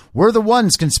media were the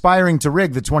ones conspiring to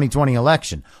rig the 2020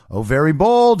 election. Oh, very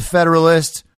bold,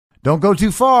 Federalist. Don't go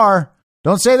too far.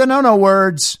 Don't say the no-no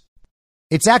words.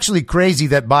 It's actually crazy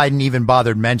that Biden even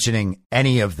bothered mentioning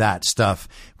any of that stuff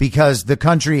because the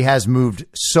country has moved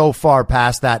so far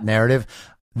past that narrative.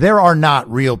 There are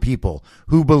not real people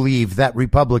who believe that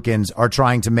Republicans are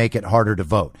trying to make it harder to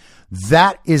vote.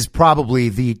 That is probably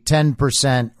the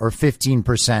 10% or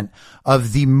 15%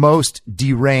 of the most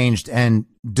deranged and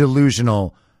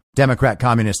delusional Democrat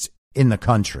communists in the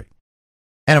country.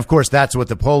 And of course, that's what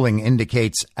the polling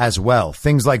indicates as well.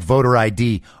 Things like voter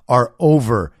ID are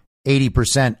over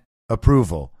 80%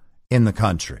 approval in the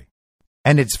country.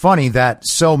 And it's funny that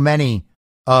so many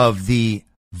of the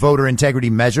voter integrity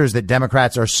measures that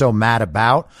Democrats are so mad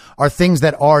about are things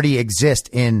that already exist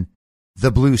in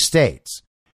the blue states.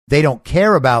 They don't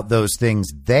care about those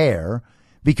things there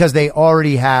because they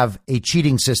already have a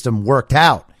cheating system worked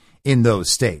out in those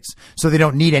states. So they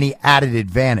don't need any added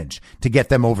advantage to get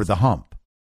them over the hump.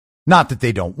 Not that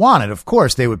they don't want it. Of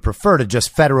course, they would prefer to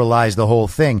just federalize the whole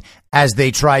thing as they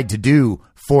tried to do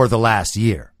for the last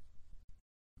year.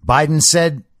 Biden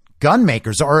said gun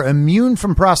makers are immune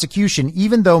from prosecution,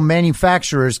 even though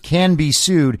manufacturers can be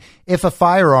sued if a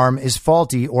firearm is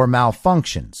faulty or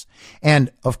malfunctions.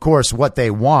 And of course, what they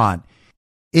want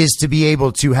is to be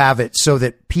able to have it so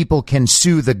that people can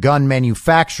sue the gun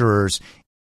manufacturers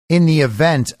in the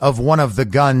event of one of the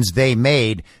guns they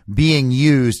made being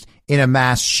used in a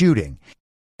mass shooting.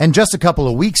 And just a couple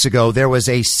of weeks ago, there was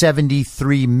a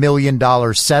 $73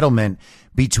 million settlement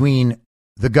between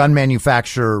the gun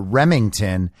manufacturer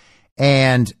Remington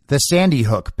and the Sandy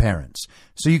Hook parents.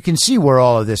 So you can see where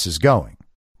all of this is going.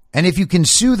 And if you can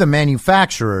sue the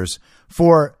manufacturers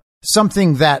for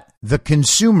something that the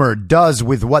consumer does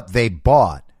with what they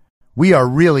bought, we are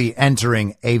really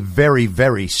entering a very,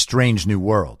 very strange new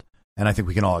world. And I think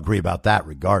we can all agree about that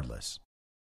regardless.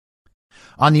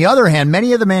 On the other hand,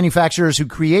 many of the manufacturers who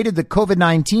created the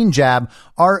COVID-19 jab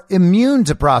are immune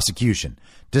to prosecution,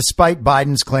 despite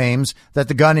Biden's claims that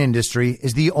the gun industry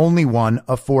is the only one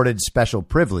afforded special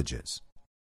privileges.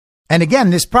 And again,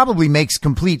 this probably makes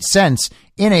complete sense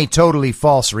in a totally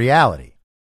false reality.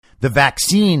 The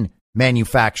vaccine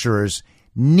manufacturers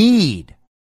need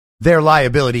their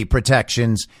liability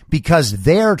protections because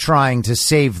they're trying to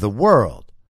save the world.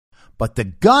 But the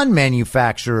gun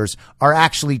manufacturers are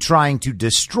actually trying to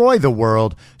destroy the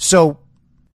world. So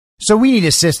we need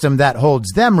a system that holds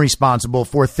them responsible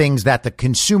for things that the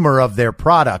consumer of their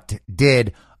product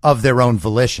did of their own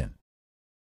volition.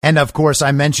 And of course,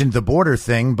 I mentioned the border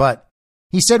thing, but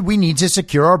he said we need to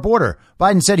secure our border.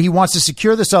 Biden said he wants to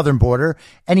secure the southern border,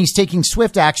 and he's taking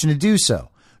swift action to do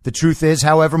so. The truth is,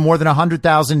 however, more than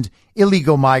 100,000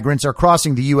 illegal migrants are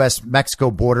crossing the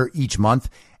U.S.-Mexico border each month,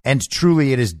 and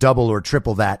truly it is double or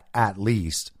triple that at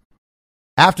least.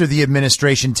 After the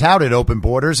administration touted open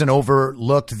borders and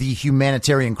overlooked the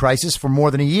humanitarian crisis for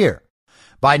more than a year,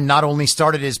 Biden not only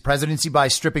started his presidency by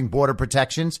stripping border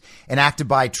protections enacted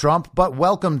by Trump, but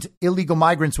welcomed illegal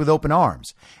migrants with open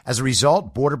arms. As a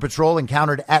result, Border Patrol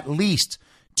encountered at least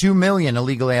 2 million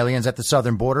illegal aliens at the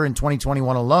southern border in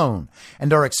 2021 alone,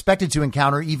 and are expected to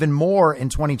encounter even more in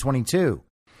 2022.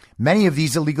 Many of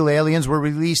these illegal aliens were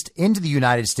released into the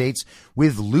United States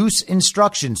with loose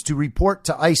instructions to report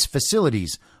to ICE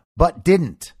facilities, but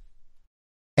didn't.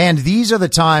 And these are the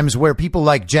times where people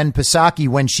like Jen Psaki,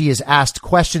 when she is asked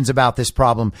questions about this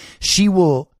problem, she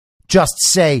will just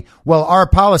say, well, our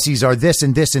policies are this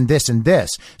and this and this and this.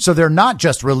 So they're not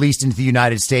just released into the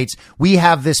United States. We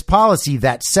have this policy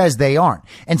that says they aren't.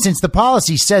 And since the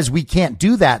policy says we can't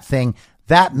do that thing,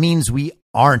 that means we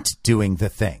aren't doing the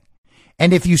thing.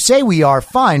 And if you say we are,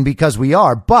 fine, because we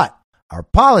are, but our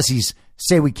policies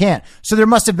say we can't. So there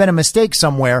must have been a mistake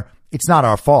somewhere. It's not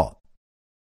our fault.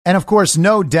 And of course,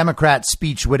 no Democrat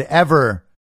speech would ever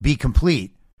be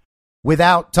complete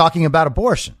without talking about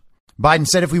abortion. Biden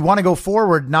said if we want to go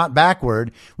forward, not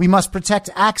backward, we must protect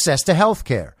access to health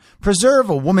care, preserve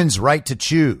a woman's right to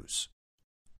choose.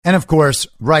 And of course,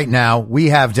 right now, we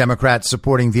have Democrats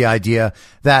supporting the idea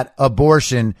that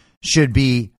abortion should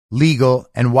be legal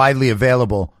and widely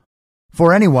available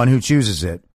for anyone who chooses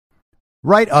it,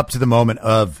 right up to the moment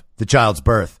of the child's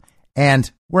birth. And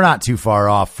we're not too far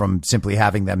off from simply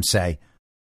having them say,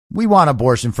 we want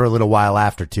abortion for a little while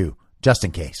after, too, just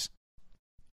in case.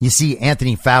 You see,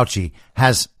 Anthony Fauci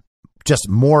has just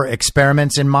more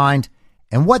experiments in mind,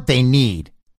 and what they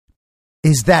need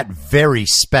is that very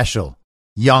special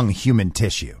young human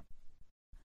tissue.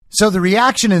 So the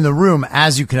reaction in the room,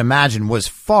 as you can imagine, was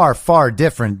far, far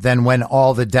different than when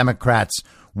all the Democrats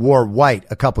wore white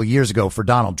a couple years ago for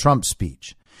Donald Trump's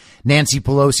speech. Nancy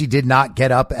Pelosi did not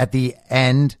get up at the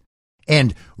end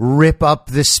and rip up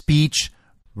the speech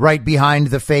right behind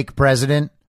the fake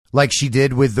president like she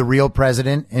did with the real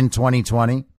president in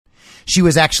 2020. She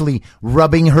was actually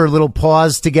rubbing her little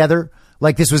paws together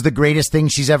like this was the greatest thing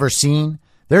she's ever seen.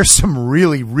 There's some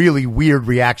really, really weird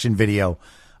reaction video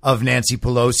of Nancy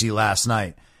Pelosi last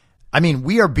night. I mean,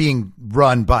 we are being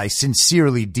run by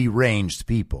sincerely deranged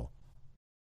people.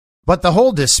 But the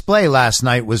whole display last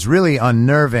night was really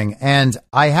unnerving. And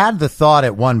I had the thought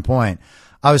at one point,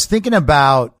 I was thinking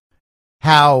about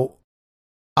how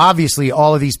obviously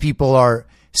all of these people are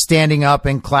standing up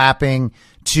and clapping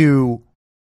to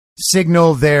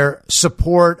signal their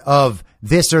support of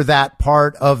this or that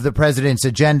part of the president's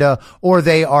agenda, or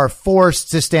they are forced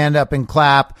to stand up and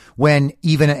clap when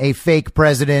even a fake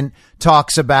president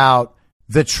talks about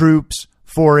the troops,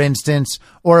 for instance,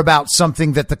 or about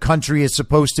something that the country is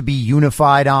supposed to be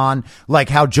unified on, like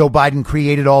how Joe Biden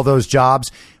created all those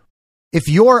jobs. If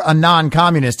you're a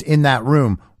non-communist in that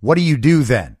room, what do you do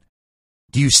then?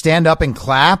 Do you stand up and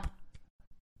clap,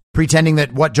 pretending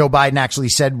that what Joe Biden actually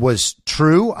said was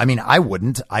true? I mean, I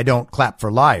wouldn't. I don't clap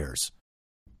for liars.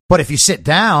 But if you sit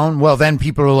down, well, then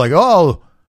people are like, oh,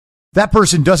 that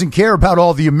person doesn't care about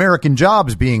all the American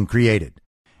jobs being created.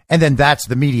 And then that's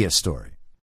the media story.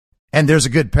 And there's a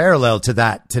good parallel to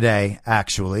that today,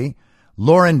 actually.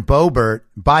 Lauren Boebert,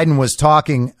 Biden was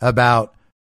talking about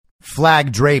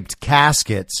flag-draped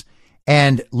caskets,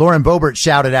 and Lauren Boebert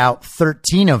shouted out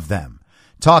 13 of them,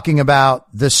 talking about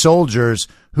the soldiers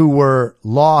who were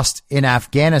lost in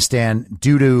Afghanistan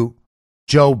due to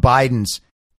Joe Biden's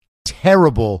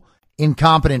terrible,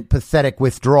 incompetent, pathetic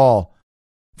withdrawal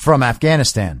from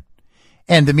Afghanistan.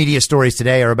 And the media stories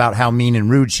today are about how mean and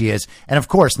rude she is. And of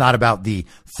course, not about the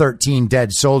 13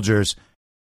 dead soldiers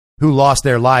who lost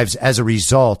their lives as a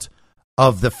result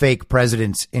of the fake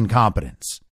president's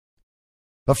incompetence.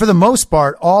 But for the most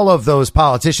part, all of those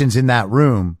politicians in that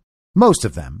room, most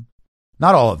of them,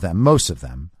 not all of them, most of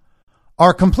them,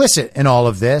 are complicit in all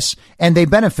of this, and they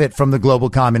benefit from the global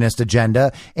communist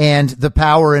agenda and the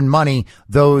power and money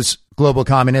those global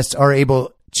communists are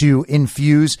able to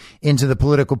infuse into the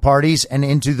political parties and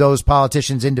into those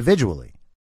politicians individually.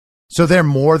 So they're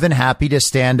more than happy to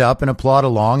stand up and applaud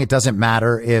along. It doesn't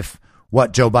matter if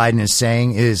what Joe Biden is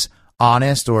saying is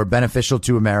honest or beneficial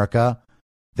to America.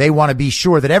 They want to be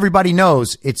sure that everybody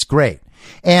knows it's great.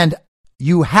 And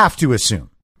you have to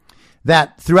assume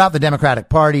that throughout the Democratic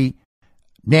Party,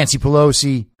 Nancy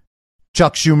Pelosi,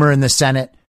 Chuck Schumer in the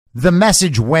Senate, the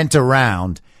message went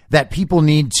around that people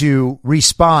need to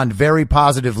respond very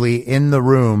positively in the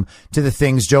room to the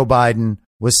things Joe Biden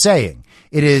was saying.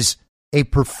 It is a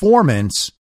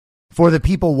performance for the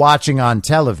people watching on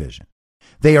television.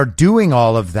 They are doing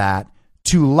all of that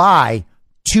to lie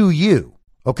to you.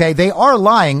 Okay, they are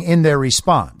lying in their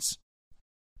response.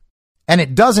 And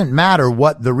it doesn't matter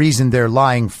what the reason they're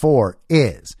lying for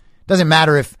is. It doesn't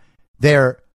matter if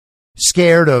they're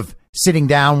scared of sitting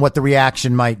down, what the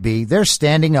reaction might be. They're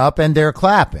standing up and they're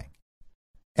clapping.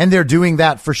 And they're doing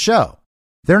that for show.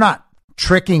 They're not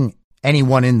tricking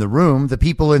anyone in the room. The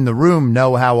people in the room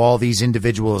know how all these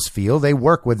individuals feel. They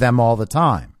work with them all the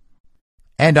time.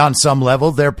 And on some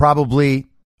level, they're probably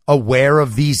aware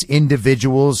of these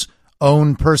individuals'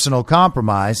 own personal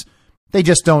compromise. They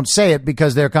just don't say it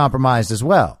because they're compromised as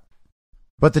well.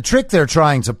 But the trick they're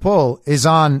trying to pull is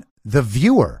on the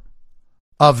viewer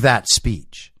of that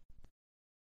speech.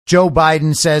 Joe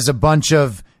Biden says a bunch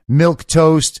of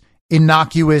milquetoast,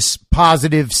 innocuous,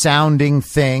 positive sounding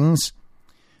things.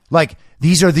 Like,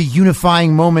 these are the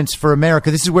unifying moments for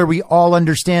America. This is where we all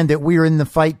understand that we're in the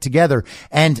fight together.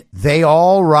 And they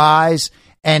all rise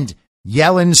and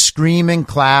yell and scream and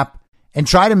clap and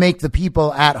try to make the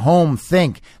people at home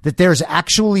think that there's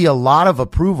actually a lot of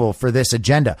approval for this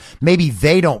agenda. Maybe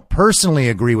they don't personally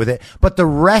agree with it, but the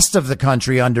rest of the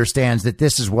country understands that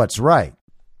this is what's right.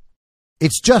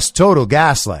 It's just total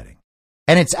gaslighting.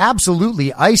 And it's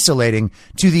absolutely isolating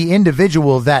to the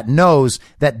individual that knows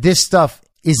that this stuff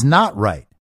is not right.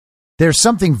 There's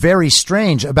something very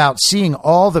strange about seeing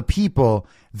all the people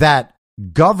that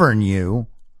govern you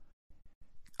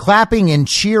clapping and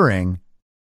cheering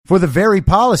for the very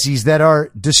policies that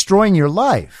are destroying your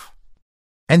life.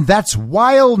 And that's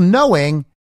while knowing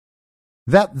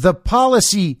that the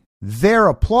policy they're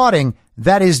applauding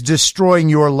that is destroying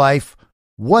your life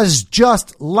was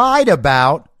just lied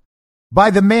about by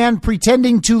the man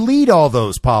pretending to lead all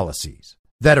those policies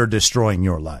that are destroying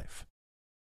your life.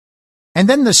 And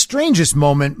then the strangest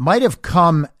moment might have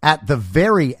come at the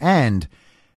very end.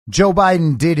 Joe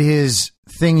Biden did his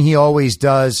thing he always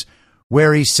does,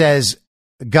 where he says,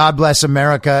 God bless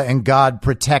America and God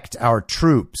protect our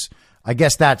troops. I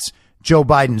guess that's Joe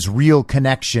Biden's real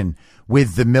connection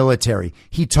with the military.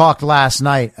 He talked last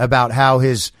night about how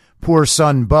his poor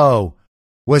son, Beau,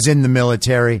 was in the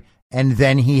military and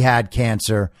then he had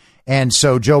cancer. And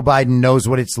so Joe Biden knows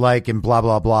what it's like and blah,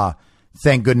 blah, blah.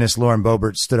 Thank goodness Lauren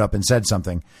Boebert stood up and said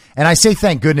something. And I say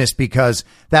thank goodness because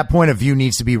that point of view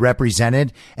needs to be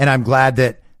represented. And I'm glad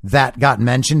that that got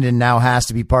mentioned and now has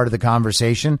to be part of the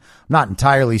conversation. I'm not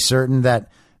entirely certain that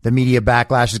the media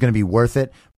backlash is going to be worth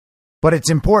it, but it's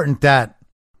important that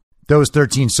those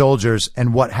 13 soldiers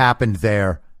and what happened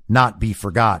there not be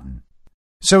forgotten.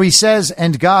 So he says,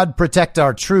 and God protect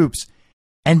our troops.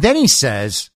 And then he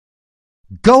says,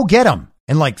 go get them,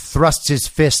 and like thrusts his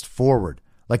fist forward.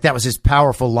 Like that was his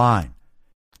powerful line.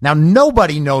 Now,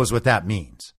 nobody knows what that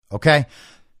means. Okay.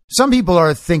 Some people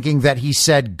are thinking that he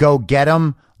said, go get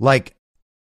them, like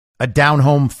a down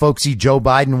home folksy Joe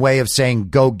Biden way of saying,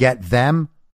 go get them.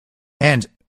 And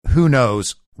who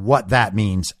knows what that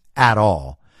means at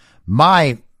all.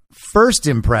 My first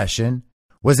impression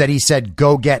was that he said,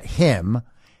 go get him,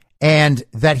 and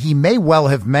that he may well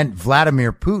have meant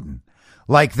Vladimir Putin,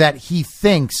 like that he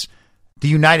thinks the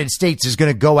United States is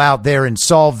going to go out there and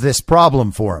solve this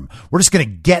problem for him. We're just going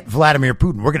to get Vladimir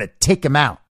Putin. We're going to take him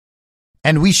out.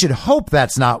 And we should hope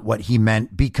that's not what he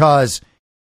meant, because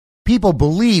people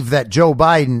believe that Joe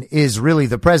Biden is really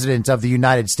the president of the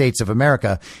United States of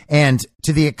America. And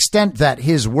to the extent that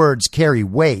his words carry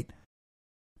weight,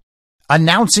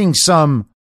 announcing some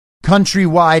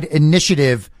countrywide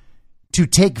initiative to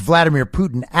take Vladimir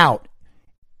Putin out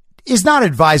is not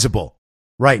advisable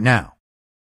right now.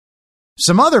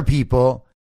 Some other people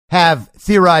have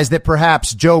theorized that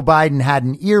perhaps Joe Biden had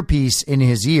an earpiece in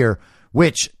his ear,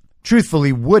 which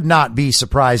truthfully would not be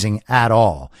surprising at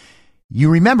all. You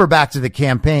remember back to the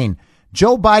campaign,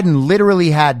 Joe Biden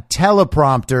literally had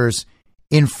teleprompters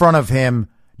in front of him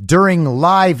during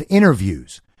live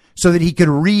interviews so that he could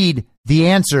read the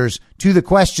answers to the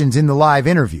questions in the live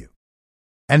interview.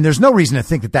 And there's no reason to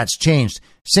think that that's changed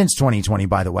since 2020,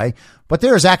 by the way, but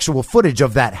there is actual footage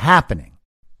of that happening.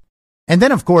 And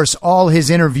then, of course, all his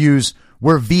interviews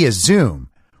were via Zoom,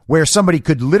 where somebody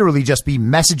could literally just be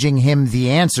messaging him the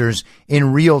answers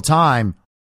in real time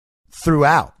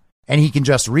throughout, and he can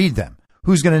just read them.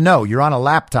 Who's going to know? You're on a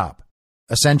laptop,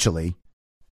 essentially.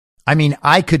 I mean,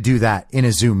 I could do that in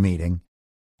a Zoom meeting,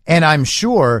 and I'm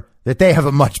sure that they have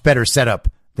a much better setup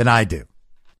than I do.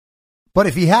 But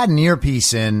if he had an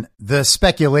earpiece in, the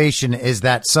speculation is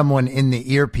that someone in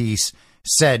the earpiece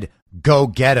said, go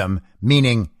get him,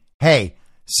 meaning, hey,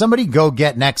 somebody go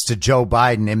get next to Joe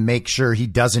Biden and make sure he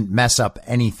doesn't mess up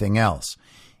anything else.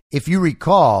 If you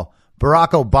recall, Barack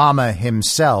Obama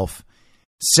himself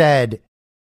said,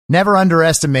 never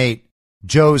underestimate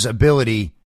Joe's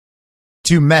ability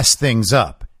to mess things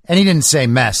up. And he didn't say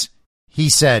mess. He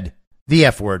said the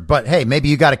F word. But hey, maybe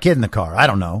you got a kid in the car. I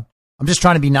don't know. I'm just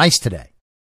trying to be nice today.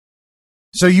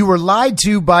 So you were lied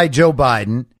to by Joe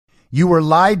Biden. You were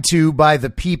lied to by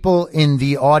the people in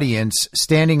the audience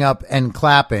standing up and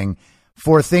clapping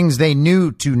for things they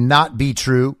knew to not be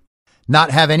true, not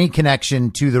have any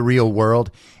connection to the real world,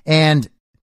 and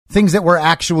things that were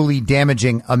actually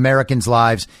damaging Americans'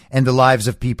 lives and the lives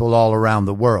of people all around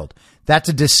the world. That's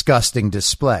a disgusting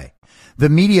display. The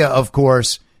media, of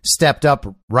course, stepped up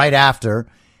right after.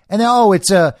 And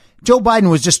Joe Biden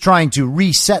was just trying to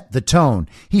reset the tone.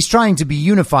 He's trying to be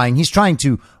unifying. He's trying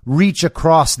to reach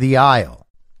across the aisle.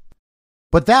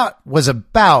 But that was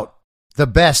about the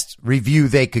best review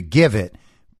they could give it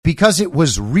because it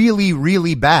was really,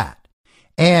 really bad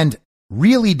and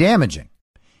really damaging.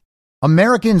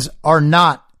 Americans are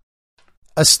not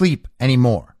asleep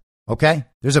anymore, okay?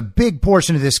 There's a big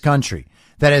portion of this country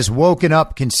that has woken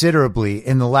up considerably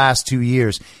in the last 2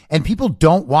 years, and people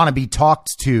don't want to be talked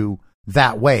to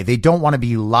that way. They don't want to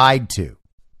be lied to.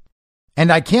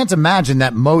 And I can't imagine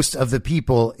that most of the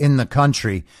people in the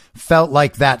country felt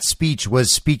like that speech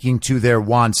was speaking to their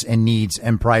wants and needs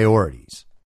and priorities.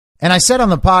 And I said on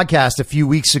the podcast a few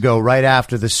weeks ago, right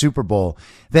after the Super Bowl,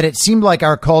 that it seemed like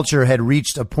our culture had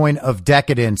reached a point of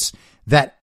decadence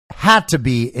that had to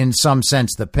be, in some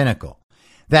sense, the pinnacle.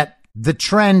 That the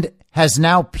trend has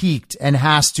now peaked and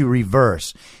has to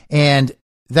reverse. And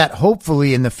that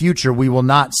hopefully in the future, we will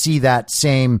not see that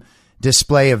same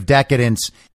display of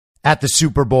decadence at the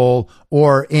Super Bowl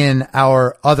or in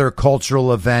our other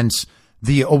cultural events,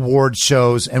 the award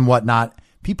shows and whatnot.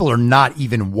 People are not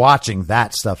even watching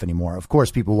that stuff anymore. Of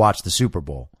course, people watch the Super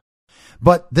Bowl.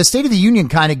 But the State of the Union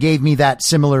kind of gave me that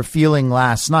similar feeling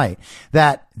last night,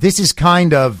 that this is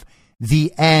kind of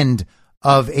the end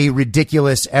of a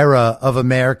ridiculous era of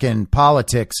American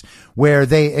politics where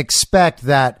they expect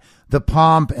that the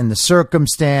pomp and the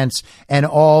circumstance and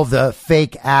all the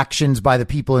fake actions by the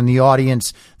people in the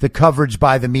audience, the coverage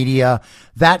by the media,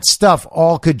 that stuff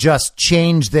all could just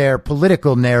change their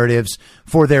political narratives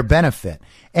for their benefit.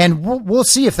 And we'll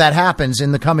see if that happens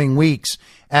in the coming weeks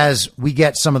as we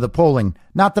get some of the polling.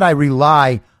 Not that I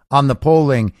rely on the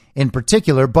polling in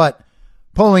particular, but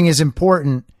polling is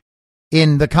important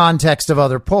in the context of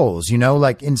other polls. You know,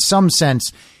 like in some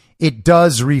sense, it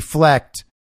does reflect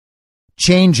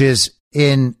changes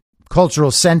in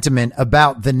cultural sentiment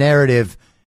about the narrative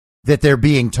that they're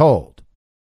being told.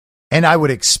 And I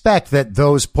would expect that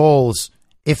those polls,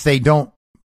 if they don't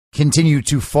continue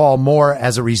to fall more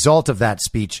as a result of that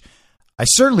speech, I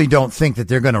certainly don't think that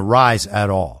they're going to rise at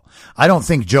all. I don't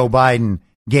think Joe Biden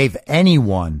gave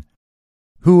anyone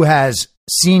who has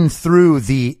seen through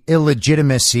the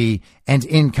illegitimacy and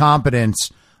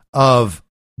incompetence of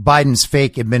Biden's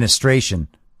fake administration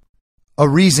a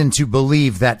reason to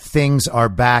believe that things are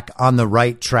back on the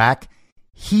right track.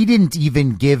 He didn't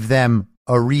even give them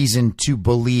a reason to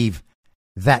believe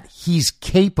that he's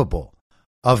capable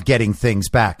of getting things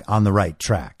back on the right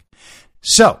track.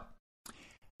 So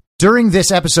during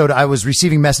this episode, I was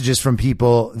receiving messages from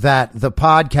people that the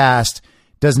podcast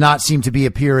does not seem to be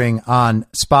appearing on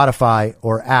Spotify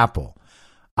or Apple.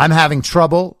 I'm having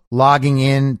trouble logging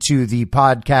in to the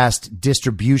podcast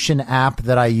distribution app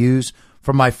that I use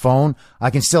from my phone.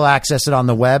 I can still access it on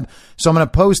the web. So I'm going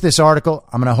to post this article.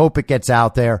 I'm going to hope it gets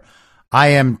out there. I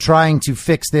am trying to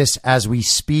fix this as we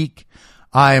speak.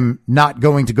 I'm not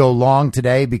going to go long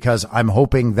today because I'm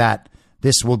hoping that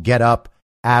this will get up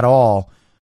at all.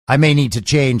 I may need to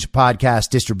change podcast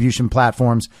distribution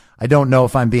platforms. I don't know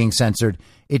if I'm being censored.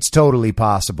 It's totally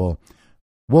possible.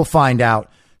 We'll find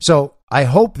out. So I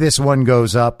hope this one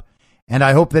goes up, and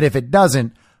I hope that if it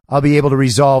doesn't, I'll be able to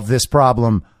resolve this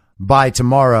problem by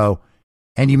tomorrow,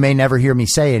 and you may never hear me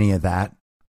say any of that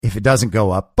if it doesn't go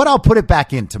up, but I'll put it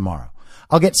back in tomorrow.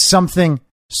 I'll get something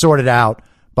sorted out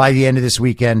by the end of this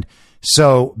weekend,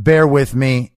 so bear with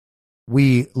me.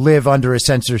 We live under a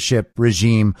censorship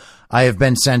regime. I have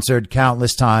been censored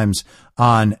countless times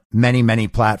on many, many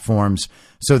platforms,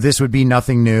 so this would be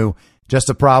nothing new, just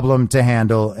a problem to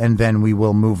handle, and then we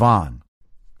will move on.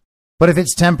 But if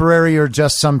it's temporary or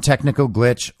just some technical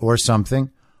glitch or something,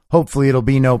 hopefully it'll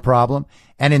be no problem.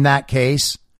 And in that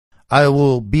case, I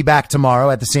will be back tomorrow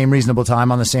at the same reasonable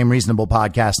time on the same reasonable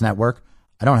podcast network.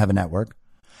 I don't have a network.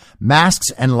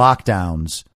 Masks and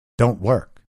lockdowns don't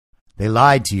work. They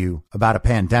lied to you about a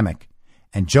pandemic,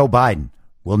 and Joe Biden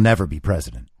will never be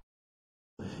president.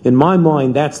 In my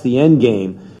mind, that's the end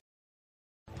game.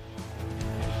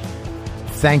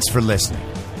 Thanks for listening.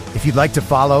 If you'd like to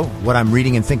follow what I'm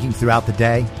reading and thinking throughout the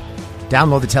day,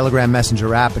 download the Telegram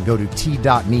Messenger app and go to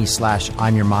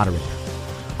t.me/I'm your moderator.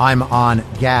 I'm on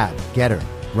Gab, Getter,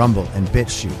 Rumble, and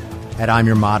BitChute at I'm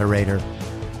your moderator.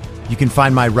 You can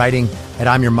find my writing at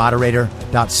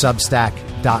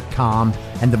imyourmoderator.substack.com,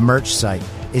 and the merch site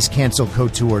is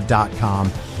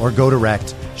cancelcouture.com, or go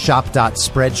direct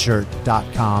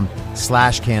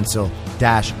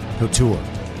shop.spreadshirt.com/cancel-couture.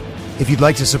 If you'd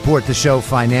like to support the show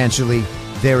financially,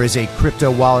 there is a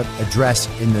crypto wallet address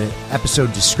in the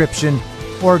episode description,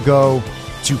 or go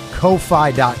to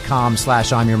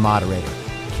ko-fi.com/I'm your moderator.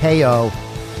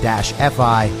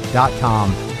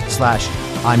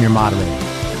 ko-fi.com/I'm your moderator.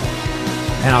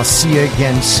 And I'll see you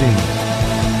again soon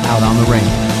out on the rainbow.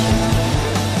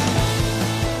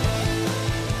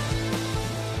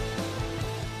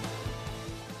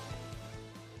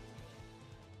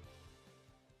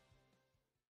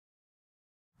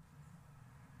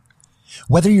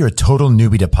 Whether you're a total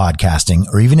newbie to podcasting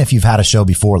or even if you've had a show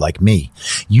before like me,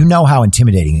 you know how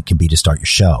intimidating it can be to start your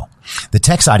show. The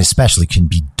tech side especially can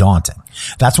be daunting.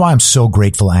 That's why I'm so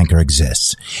grateful Anchor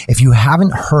exists. If you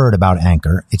haven't heard about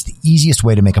Anchor, it's the easiest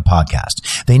way to make a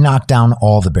podcast. They knock down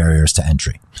all the barriers to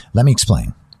entry. Let me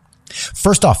explain.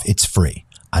 First off, it's free.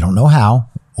 I don't know how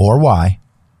or why,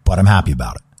 but I'm happy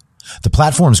about it. The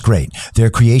platform's great. There are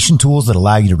creation tools that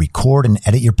allow you to record and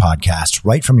edit your podcast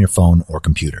right from your phone or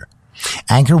computer.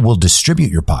 Anchor will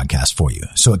distribute your podcast for you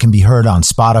so it can be heard on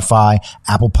Spotify,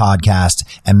 Apple Podcast,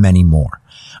 and many more.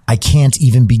 I can't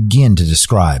even begin to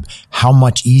describe how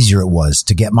much easier it was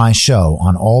to get my show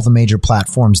on all the major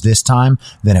platforms this time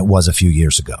than it was a few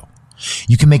years ago.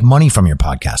 You can make money from your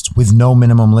podcast with no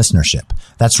minimum listenership.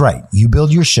 That's right. You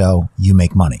build your show, you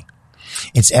make money.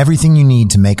 It's everything you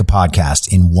need to make a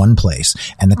podcast in one place,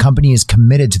 and the company is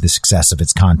committed to the success of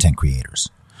its content creators.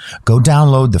 Go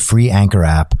download the free Anchor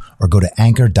app or go to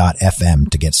anchor.fm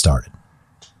to get started.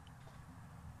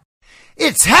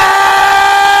 It's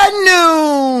high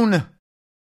noon!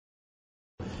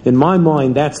 In my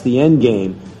mind, that's the end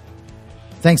game.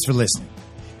 Thanks for listening.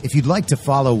 If you'd like to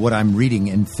follow what I'm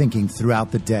reading and thinking throughout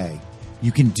the day,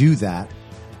 you can do that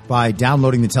by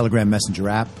downloading the Telegram Messenger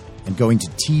app and going to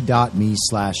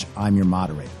t.me/I'm your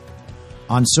moderator.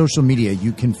 On social media,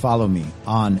 you can follow me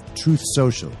on Truth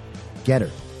Social, Getter,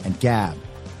 and Gab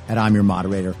at I'm Your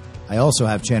Moderator. I also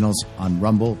have channels on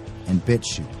Rumble and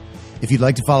BitChute. If you'd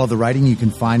like to follow the writing, you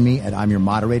can find me at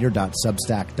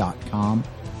imyourmoderator.substack.com.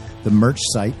 The merch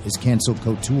site is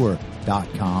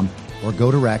cancelcouture.com or go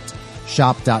direct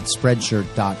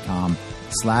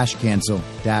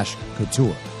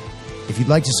shop.spreadshirt.com/cancel-couture. If you'd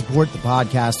like to support the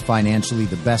podcast financially,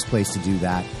 the best place to do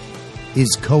that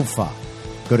is Ko-Fi.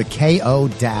 Go to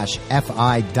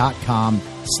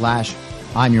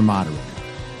ko-fi.com/I'm Your Moderator.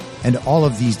 And all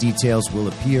of these details will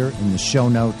appear in the show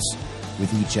notes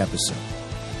with each episode.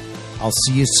 I'll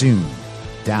see you soon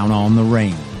down on the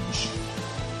range.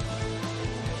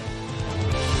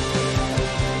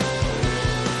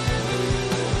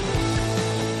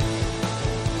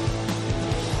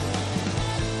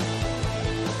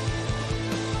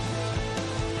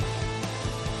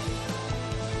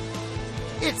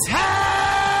 It's high!